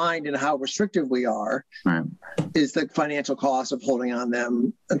keep in mind in how restrictive we are, right, is the financial cost of holding on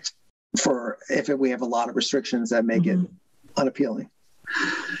them for if we have a lot of restrictions that make it unappealing.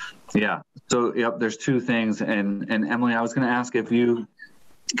 Yeah. So, yep, there's two things. And Emily, I was going to ask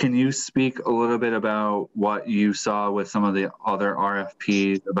can you speak a little bit about what you saw with some of the other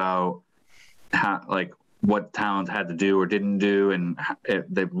RFPs about how, what towns had to do or didn't do and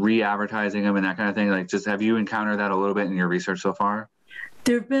the re-advertising them and that kind of thing? Have you encountered that a little bit in your research so far?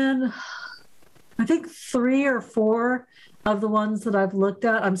 There've been, I think, 3 or 4 of the ones that I've looked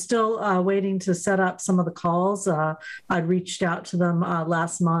at. I'm still waiting to set up some of the calls. I'd reached out to them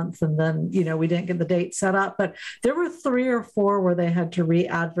last month and then, we didn't get the date set up, but there were 3 or 4 where they had to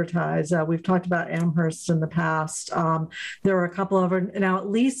re-advertise. We've talked about Amherst in the past. There were a couple of them. Now, at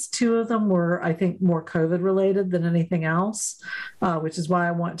least 2 of them were, I think, more COVID related than anything else, which is why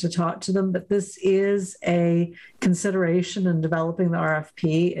I want to talk to them. But this is a consideration in developing the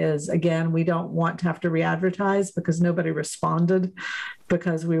RFP is, again, we don't want to have to re-advertise because nobody responded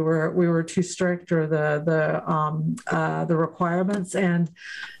because we were too strict or the requirements. And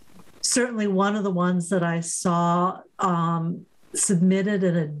certainly one of the ones that I saw submitted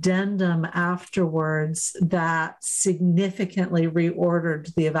an addendum afterwards that significantly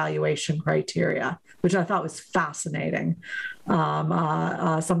reordered the evaluation criteria, which I thought was fascinating.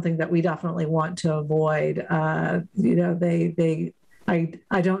 Something that we definitely want to avoid. They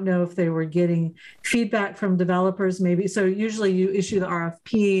I don't know if they were getting feedback from developers, maybe. So usually you issue the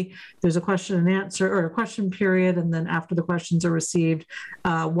RFP, there's a question and answer or a question period, and then after the questions are received,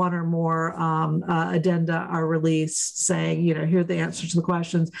 one or more addenda are released saying, you know, here are the answers to the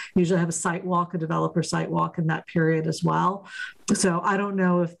questions. Usually have a site walk, a developer site walk in that period as well. So I don't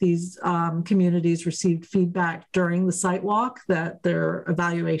know if these communities received feedback during the site walk that their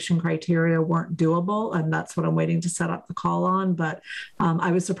evaluation criteria weren't doable, and that's what I'm waiting to set up the call on. But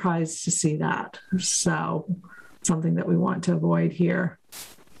I was surprised to see that. So something that we want to avoid here.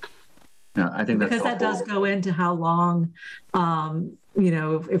 Yeah, I think that's because helpful. That does go into how long, you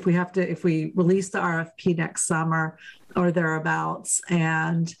know, if we release the RFP next summer or thereabouts,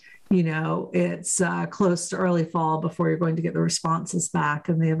 and you know, it's close to early fall before you're going to get the responses back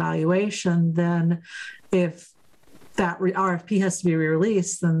and the evaluation, then if that RFP has to be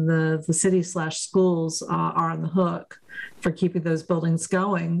released, then the city/schools are on the hook for keeping those buildings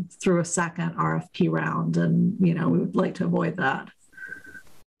going through a second RFP round. And, you know, we would like to avoid that.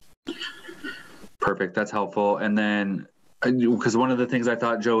 Perfect. That's helpful. And then, because one of the things I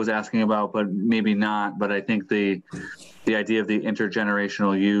thought Joe was asking about, but maybe not, but I think the idea of the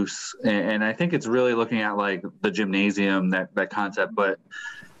intergenerational use, and I think it's really looking at like the gymnasium, that concept, but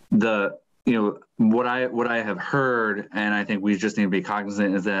you know, what I have heard, and I think we just need to be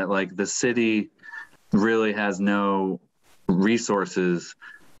cognizant, is that like the city really has no resources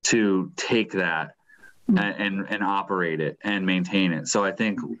to take that and operate it and maintain it. So I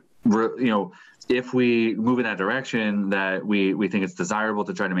think, you know, if we move in that direction, that we think it's desirable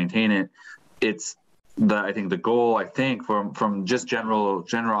to try to maintain it, I think the goal, I think from just general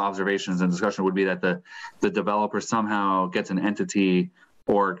observations and discussion would be that the developer somehow gets an entity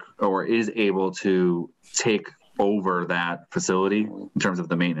or is able to take over that facility in terms of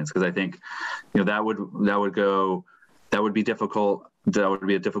the maintenance. Because I think, you know, that would be difficult. That would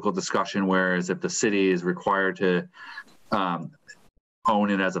be a difficult discussion. Whereas if the city is required to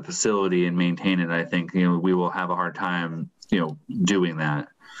own it as a facility and maintain it, I think, you know, we will have a hard time, you know, doing that.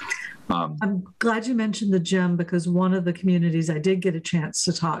 I'm glad you mentioned the gym, because one of the communities I did get a chance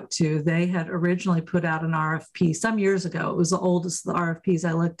to talk to, they had originally put out an RFP some years ago. It was the oldest of the RFPs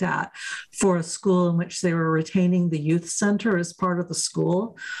I looked at, for a school in which they were retaining the youth center as part of the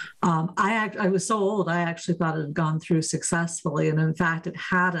school. I was so old, I actually thought it had gone through successfully, and in fact it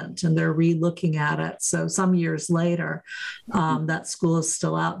hadn't, and they're re-looking at it. So some years later, that school is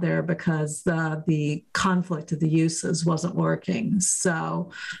still out there because the conflict of the uses wasn't working.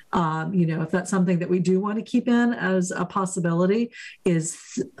 So you know, if that's something that we do want to keep in as a possibility,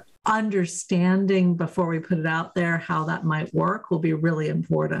 is understanding before we put it out there how that might work will be really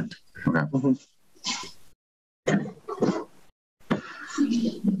important. Okay.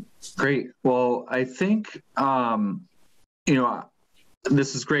 Great. Well, I think, you know,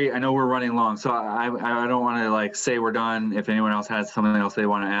 this is great. I know we're running long, so I don't want to like say we're done. If anyone else has something else they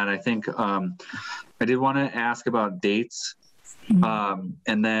want to add, I think I did want to ask about dates.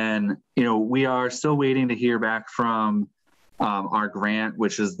 And then, you know, we are still waiting to hear back from our grant,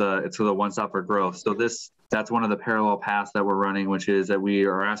 which is it's for the One Stop for Growth. So that's one of the parallel paths that we're running, which is that we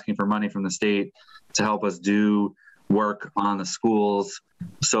are asking for money from the state to help us do work on the schools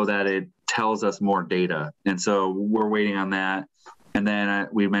so that it tells us more data. And so we're waiting on that. And then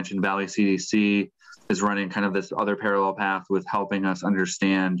we mentioned Valley CDC is running kind of this other parallel path with helping us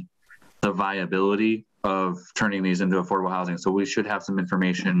understand the viability of turning these into affordable housing. So we should have some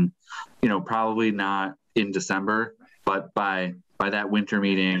information, you know, probably not in December, but by that winter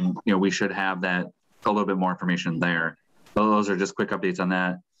meeting, you know, we should have that a little bit more information there. Those are just quick updates on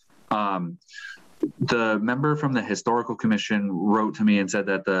that. The member from the Historical Commission wrote to me and said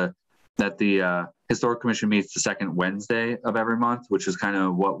that the Historical Commission meets the second Wednesday of every month, which is kind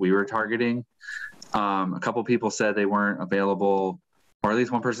of what we were targeting. A couple people said they weren't available, or at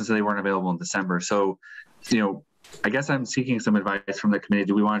least one person said they weren't available in December. So, you know, I guess I'm seeking some advice from the committee.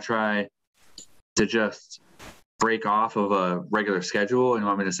 Do we want to try to just break off of a regular schedule and you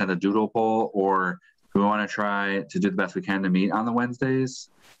want me to send a doodle poll, or do we want to try to do the best we can to meet on the Wednesdays?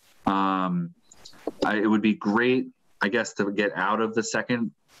 It would be great, I guess, to get out of the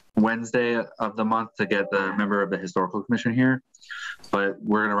second Wednesday of the month to get the member of the Historical Commission here, but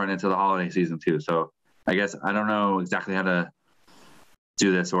we're going to run into the holiday season too. So I guess I don't know exactly how to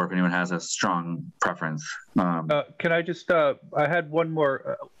do this, or if anyone has a strong preference. Can I just, I had one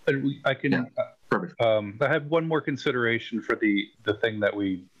more, Perfect. I had one more consideration for the thing that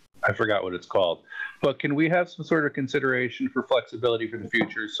I forgot what it's called, but can we have some sort of consideration for flexibility for the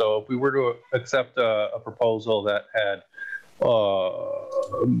future? So if we were to accept a proposal that had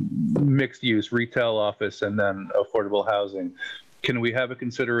mixed use, retail, office, and then affordable housing, can we have a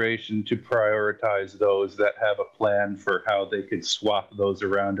consideration to prioritize those that have a plan for how they could swap those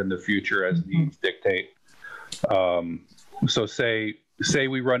around in the future as needs dictate? So say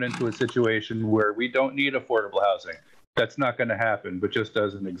we run into a situation where we don't need affordable housing. That's not going to happen, but just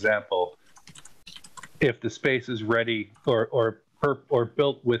as an example, if the space is ready or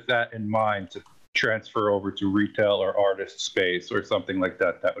built with that in mind to transfer over to retail or artist space or something like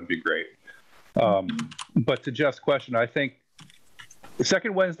that, that would be great. But to Jeff's question, I think the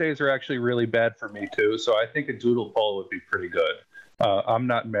second Wednesdays are actually really bad for me too. So I think a doodle poll would be pretty good. I'm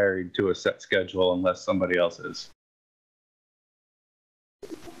not married to a set schedule unless somebody else is.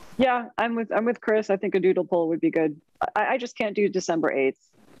 Yeah, I'm with Chris. I think a doodle poll would be good. I just can't do December 8th.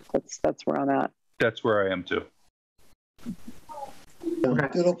 That's where I'm at. That's where I am too. Okay.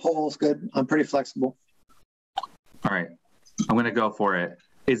 Doodle poll is good. I'm pretty flexible. All right, I'm going to go for it.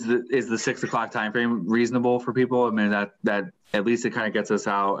 Is the 6 o'clock time frame reasonable for people? I mean, that at least it kind of gets us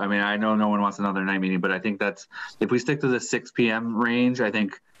out. I mean, I know no one wants another night meeting, but I think that's, if we stick to the 6 p.m. range, I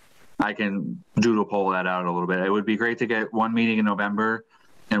think I can doodle poll that out a little bit. It would be great to get one meeting in November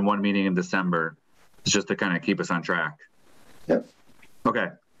and one meeting in December, just to kind of keep us on track. Yep. Okay.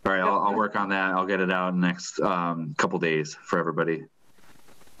 All right. I'll work on that. I'll get it out in the next couple days for everybody.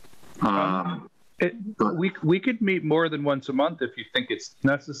 We could meet more than once a month if you think it's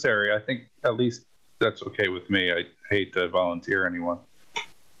necessary. I think at least that's okay with me. I hate to volunteer anyone.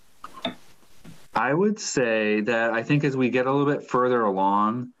 I would say that I think as we get a little bit further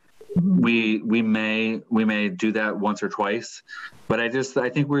along, we may do that once or twice, but I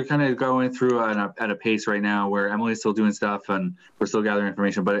think we're kind of going through at a pace right now where Emily's still doing stuff and we're still gathering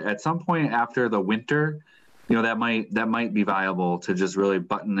information. But at some point after the winter, that might be viable to just really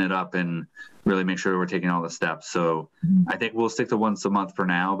button it up and really make sure we're taking all the steps. So I think we'll stick to once a month for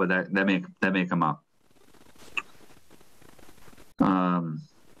now, but that may come up.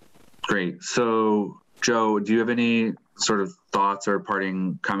 Great. So Joe, do you have any sort of thoughts or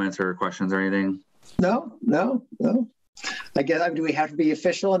parting comments or questions or anything? No. I guess, do we have to be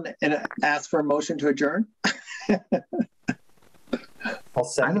official and ask for a motion to adjourn? I'll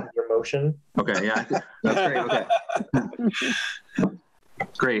second your motion. Okay, yeah, that's great. Okay,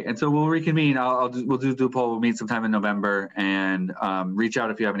 great. And so we'll reconvene. We'll do the poll. We'll meet sometime in November, and reach out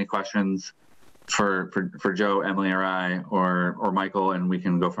if you have any questions for Joe, Emily, or I, or Michael, and we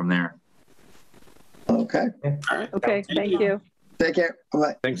can go from there. Okay. All right. Okay. Thank you. Take care.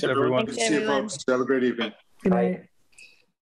 Bye. Thanks, everyone. See you, folks. Have a great evening. Good night.